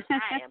out. And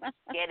I am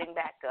getting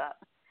back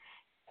up.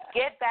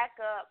 Get back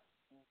up,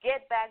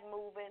 get back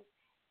moving,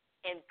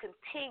 and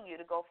continue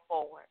to go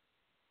forward.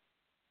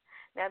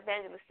 Now,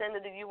 Evangelist Cindy,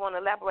 do you want to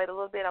elaborate a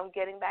little bit on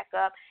getting back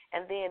up,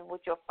 and then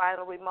with your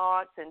final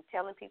remarks and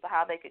telling people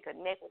how they can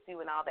connect with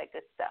you and all that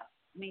good stuff?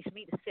 It means for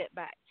me to sit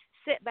back.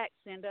 Sit back,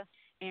 Cinda,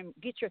 and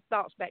get your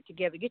thoughts back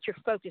together. Get your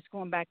focus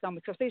going back on,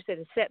 because they said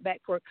a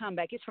setback for a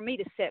comeback. It's for me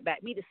to sit back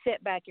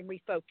and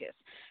refocus.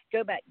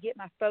 Go back, get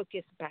my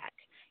focus back.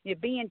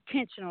 Be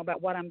intentional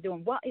about what I'm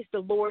doing. What is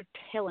the Lord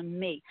telling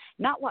me?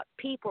 Not what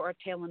people are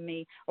telling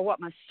me, or what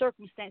my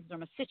circumstances or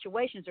my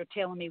situations are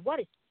telling me. What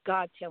is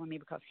God telling me?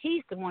 Because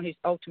He's the one who's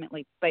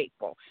ultimately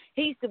faithful.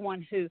 He's the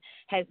one who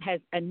has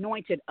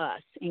anointed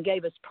us and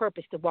gave us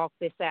purpose to walk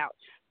this out.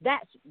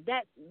 That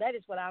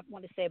is what I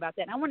want to say about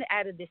that. And I want to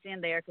add this in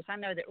there, because I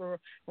know that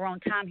we're on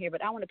time here,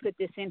 but I want to put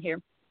this in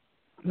here.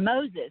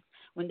 Moses,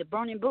 when the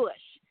burning bush,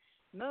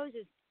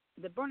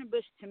 the burning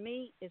bush, to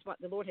me, is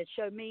what the Lord had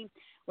showed me,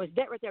 was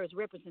that right there was a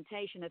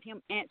representation of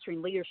Him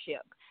answering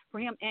leadership, for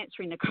Him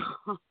answering the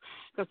call.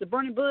 Because the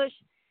burning bush,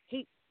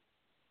 He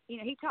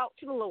talked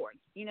to the Lord,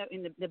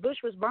 and the bush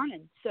was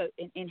burning. So,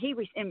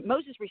 and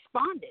Moses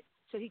responded.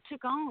 So he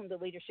took on the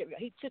leadership.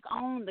 He took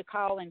on the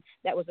calling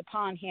that was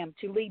upon him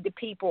to lead the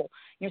people.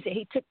 So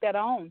he took that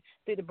on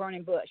through the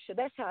burning bush. So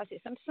that's how I see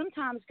it.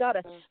 Sometimes God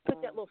to put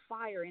that little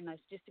fire in us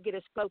just to get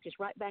us focused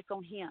right back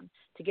on Him,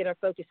 to get our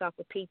focus off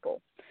the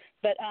people.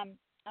 But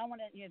I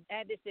want to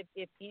add this: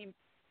 if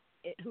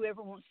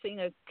whoever wants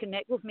to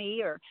connect with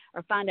me or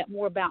find out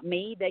more about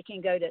me, they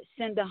can go to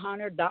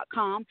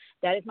cindahunter.com.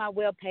 That is my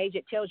webpage.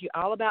 It tells you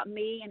all about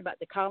me and about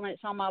the calling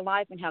that's on my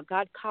life and how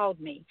God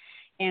called me.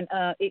 And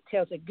it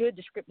tells a good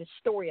descriptive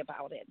story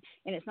about it.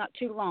 And it's not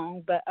too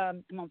long, but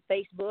I'm on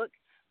Facebook,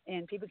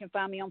 and people can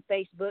find me on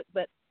Facebook.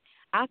 But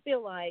I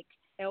feel like,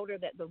 Elder,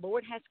 that the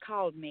Lord has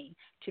called me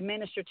to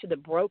minister to the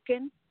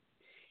broken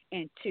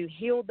and to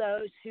heal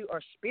those who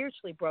are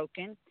spiritually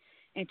broken,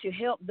 and to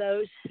help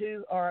those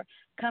who are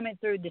coming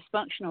through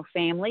dysfunctional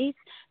families,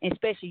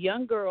 especially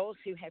young girls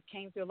who have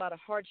came through a lot of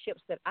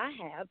hardships that I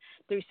have,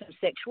 through some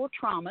sexual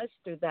traumas,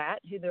 through that,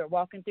 who they're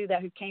walking through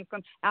that, who came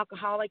from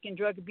alcoholic and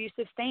drug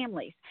abusive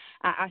families.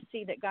 I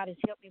see that God has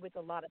helped me with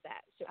a lot of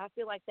that. So I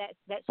feel like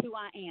that's who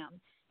I am.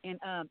 And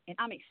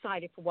I'm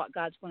excited for what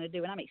God's going to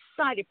do. And I'm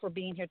excited for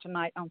being here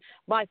tonight on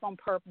Life on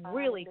Purpose.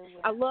 Really,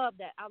 I love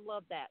that.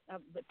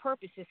 The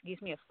purpose just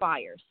gives me a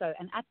fire. So,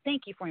 and I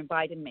thank you for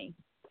inviting me.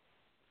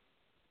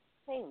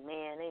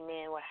 Amen.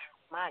 Well,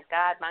 my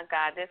God,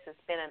 this has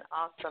been an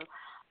awesome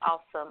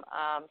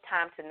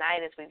time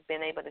tonight as we've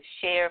been able to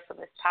share from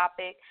this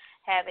topic.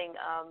 Having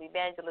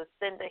Evangelist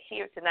Cinda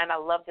here tonight. I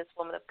love this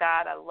woman of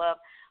God. I love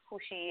who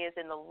she is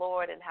in the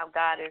Lord and how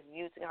God is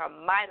using her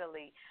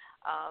mightily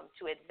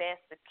to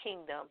advance the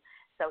kingdom.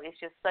 So it's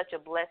just such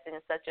a blessing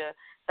and such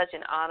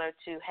an honor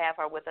to have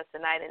her with us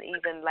tonight. And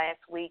even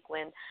last week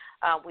when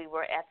we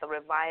were at the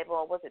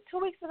revival, was it 2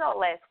 weeks ago?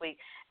 Last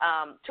week,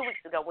 2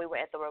 weeks ago, we were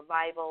at the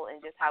revival, and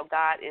just how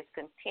God is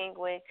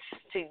continuing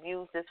to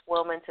use this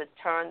woman to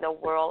turn the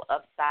world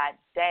upside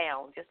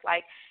down, just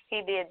like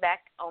He did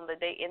back in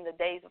the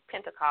days of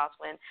Pentecost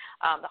when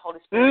the Holy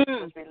Spirit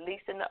was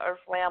released in the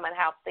earth realm, and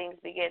how things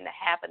began to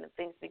happen and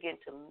things began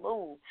to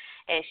move.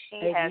 And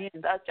she has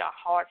such a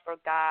heart for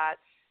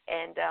God.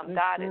 And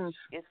God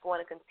is going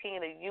to continue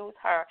to use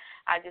her.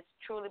 I just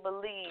truly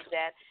believe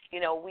that,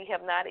 we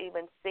have not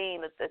even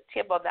seen the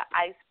tip of the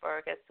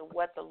iceberg as to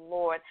what the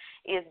Lord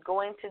is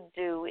going to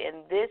do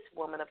in this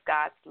woman of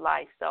God's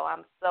life. So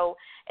I'm so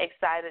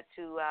excited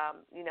to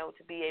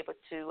be able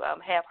to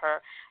have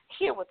her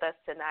here with us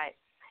tonight.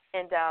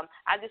 And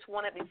I just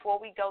wanted,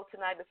 before we go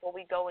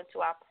into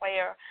our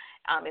prayer,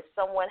 if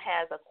someone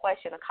has a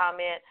question, a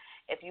comment,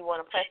 if you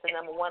want to press the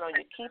number 1 on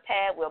your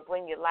keypad, we'll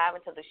bring you live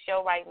into the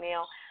show right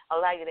now,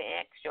 allow you to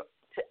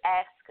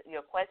ask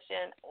your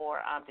question or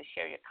to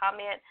share your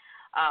comment.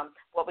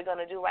 What we're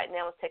going to do right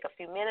now is take a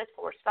few minutes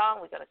for a song.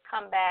 We're going to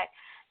come back,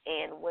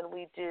 and when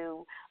we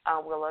do,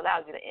 we'll allow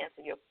you to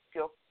answer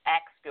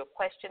ask your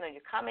question or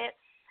your comment.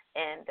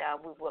 And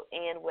we will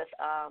end with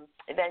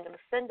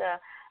Evangelist Cinda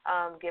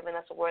giving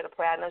us a word of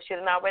prayer. I know she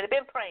had already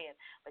been praying,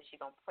 but she's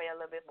going to pray a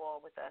little bit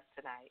more with us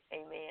tonight.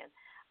 Amen.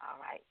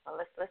 All right. Well,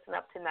 let's listen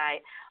up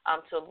tonight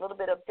to a little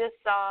bit of this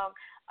song,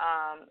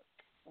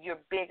 You're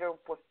Bigger,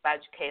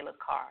 by Caleb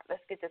Carr.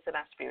 Let's get this in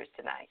our spirits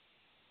tonight.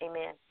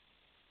 Amen.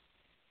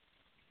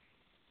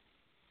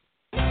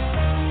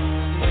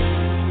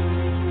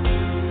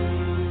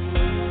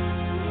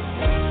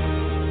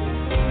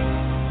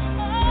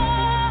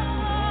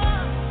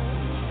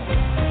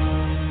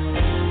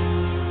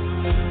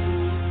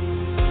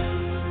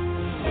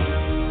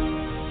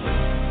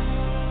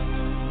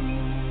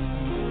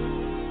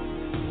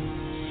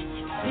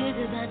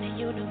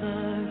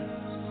 Universe.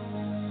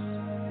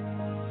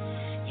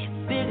 You're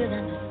bigger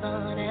than the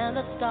sun and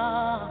the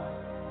stars.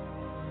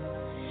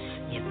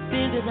 You're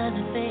bigger than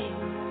the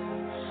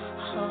things,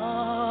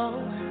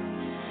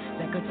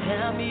 that could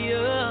tear me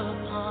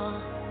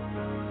apart.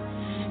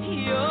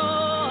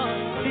 You're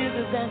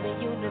bigger than the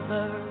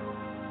universe.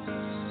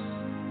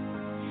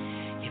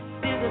 You're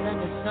bigger than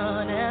the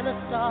sun and the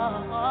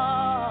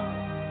stars.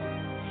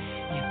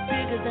 You're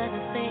bigger than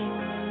the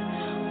things,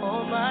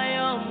 oh my,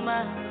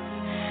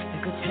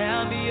 could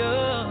tear me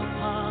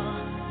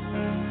apart.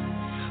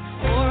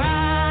 For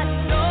I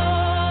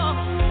know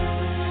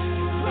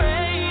you're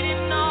great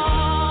in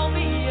all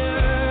the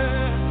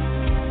earth.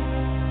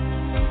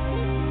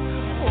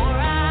 For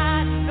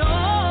I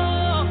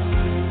know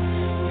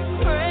you're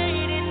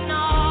great in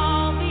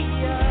all the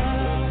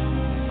earth.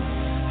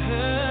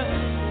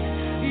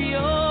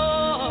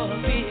 You're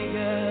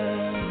bigger.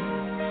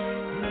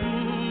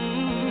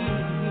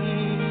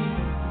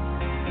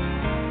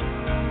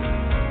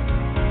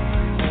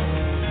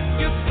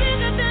 You're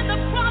bigger than the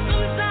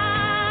problems I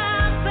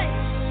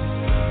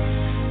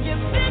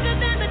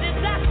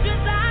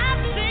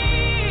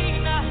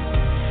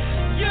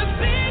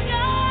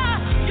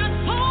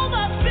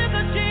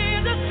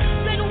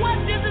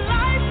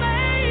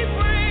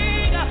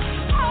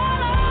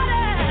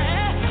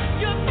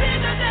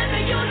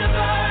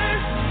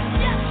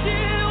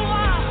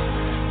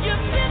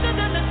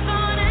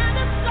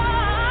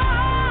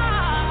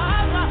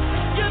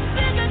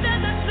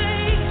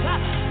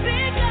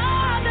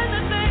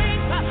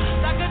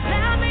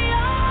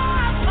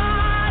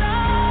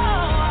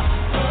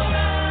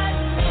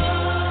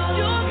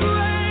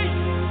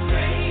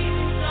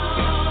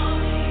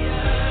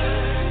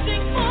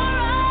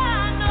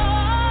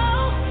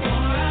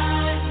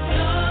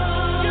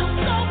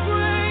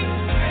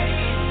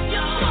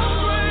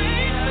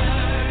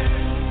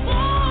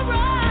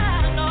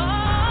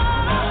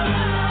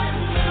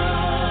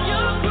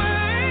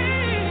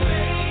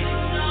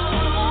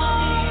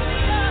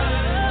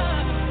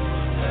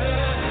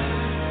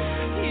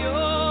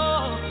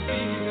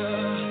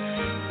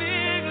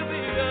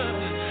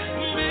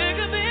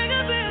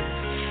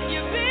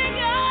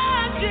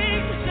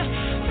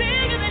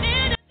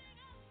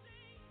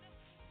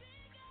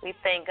We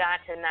thank God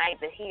tonight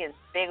that He is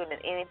bigger than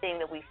anything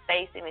that we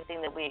face,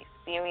 anything that we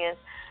experience.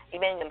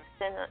 Evangelist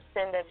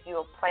Cinda, if you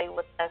will pray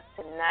with us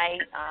tonight,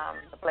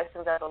 the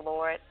blessings of the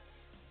Lord.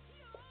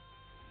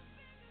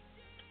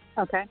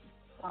 Okay.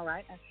 All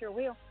right. I sure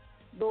will.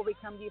 Lord, we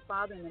come to you,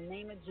 Father, in the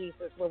name of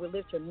Jesus. Lord, we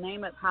lift your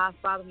name up high.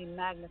 Father, we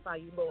magnify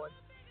you, Lord.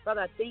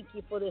 Father, I thank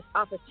you for this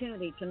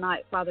opportunity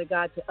tonight, Father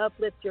God, to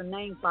uplift your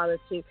name, Father,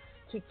 to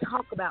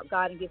talk about,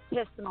 God, and give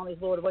testimonies,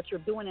 Lord, of what you're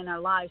doing in our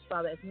lives,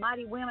 Father, as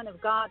mighty women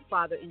of God,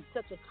 Father, in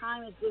such a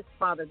time as this,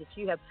 Father, that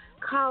you have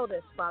called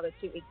us, Father,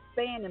 to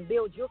expand and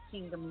build your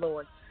kingdom,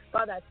 Lord.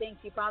 Father, I thank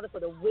you, Father,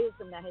 for the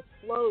wisdom that has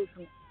flowed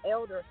from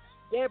Elder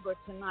Deborah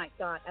tonight,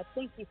 God. I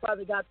thank you,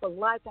 Father God, for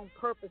life on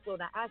purpose,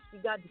 Lord. I ask you,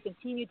 God, to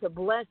continue to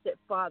bless it,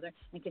 Father,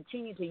 and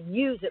continue to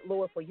use it,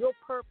 Lord, for your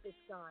purpose,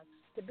 God,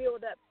 to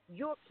build up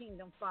your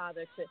kingdom,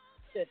 Father,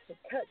 to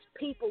touch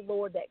people,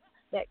 Lord,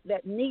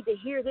 that need to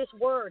hear this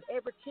word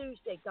every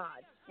Tuesday, God,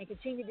 and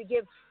continue to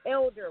give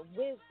Elder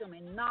wisdom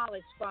and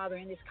knowledge, Father,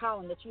 in this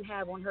calling that you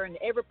have on her. And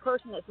every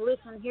person that's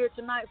listening here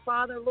tonight,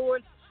 Father,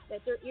 Lord,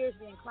 that their ears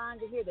be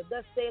inclined to hear that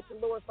thus saith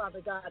the Lord,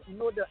 Father God, and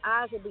Lord, their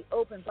eyes will be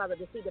open, Father,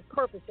 to see the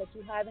purpose that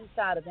you have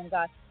inside of them,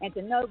 God, and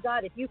to know,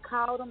 God, if you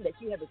called them, that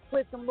you have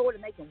equipped them, Lord,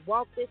 and they can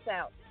walk this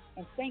out.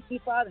 And thank you,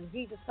 Father, in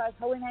Jesus Christ's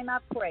holy name I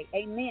pray.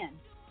 Amen.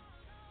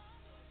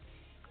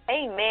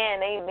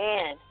 Amen,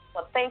 amen.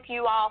 Well, thank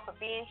you all for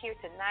being here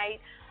tonight.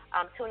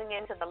 I'm tuning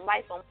in to the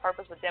Life on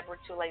Purpose with Deborah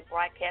Tulay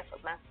broadcast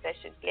with my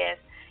special guest,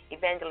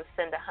 Evangelist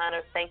Cinda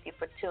Hunter. Thank you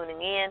for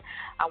tuning in.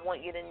 I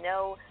want you to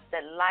know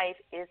that life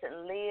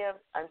isn't lived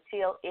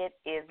until it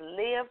is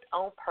lived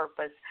on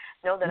purpose.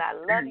 Know that I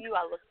love you.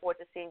 I look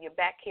forward to seeing you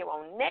back here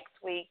on next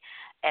week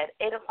at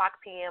 8 o'clock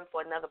p.m.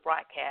 for another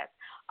broadcast.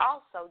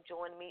 Also,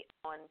 join me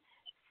on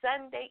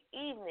Sunday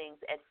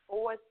evenings at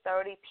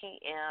 4:30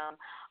 p.m.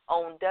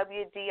 on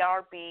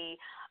WDRB,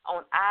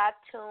 on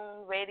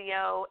iTunes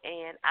Radio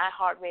and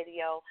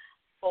iHeartRadio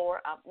for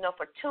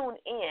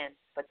TuneIn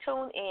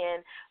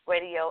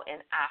Radio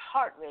and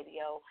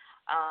iHeartRadio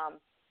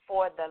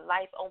for the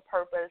Life on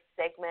Purpose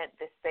segment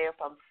that's there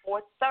from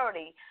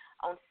 4:30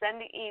 on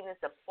Sunday evenings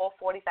to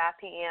 4:45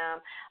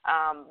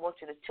 p.m.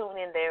 Want you to tune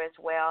in there as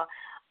well.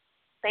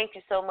 Thank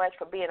you so much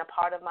for being a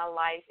part of my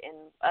life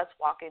and us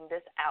walking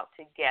this out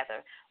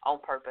together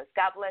on purpose.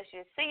 God bless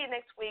you. See you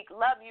next week.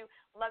 Love you.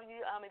 Love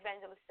you,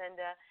 Evangelist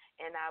Cinda,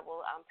 and I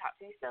will talk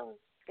to you soon.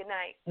 Good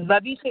night.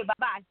 Love you too.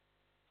 Bye-bye.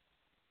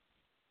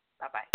 Bye-bye.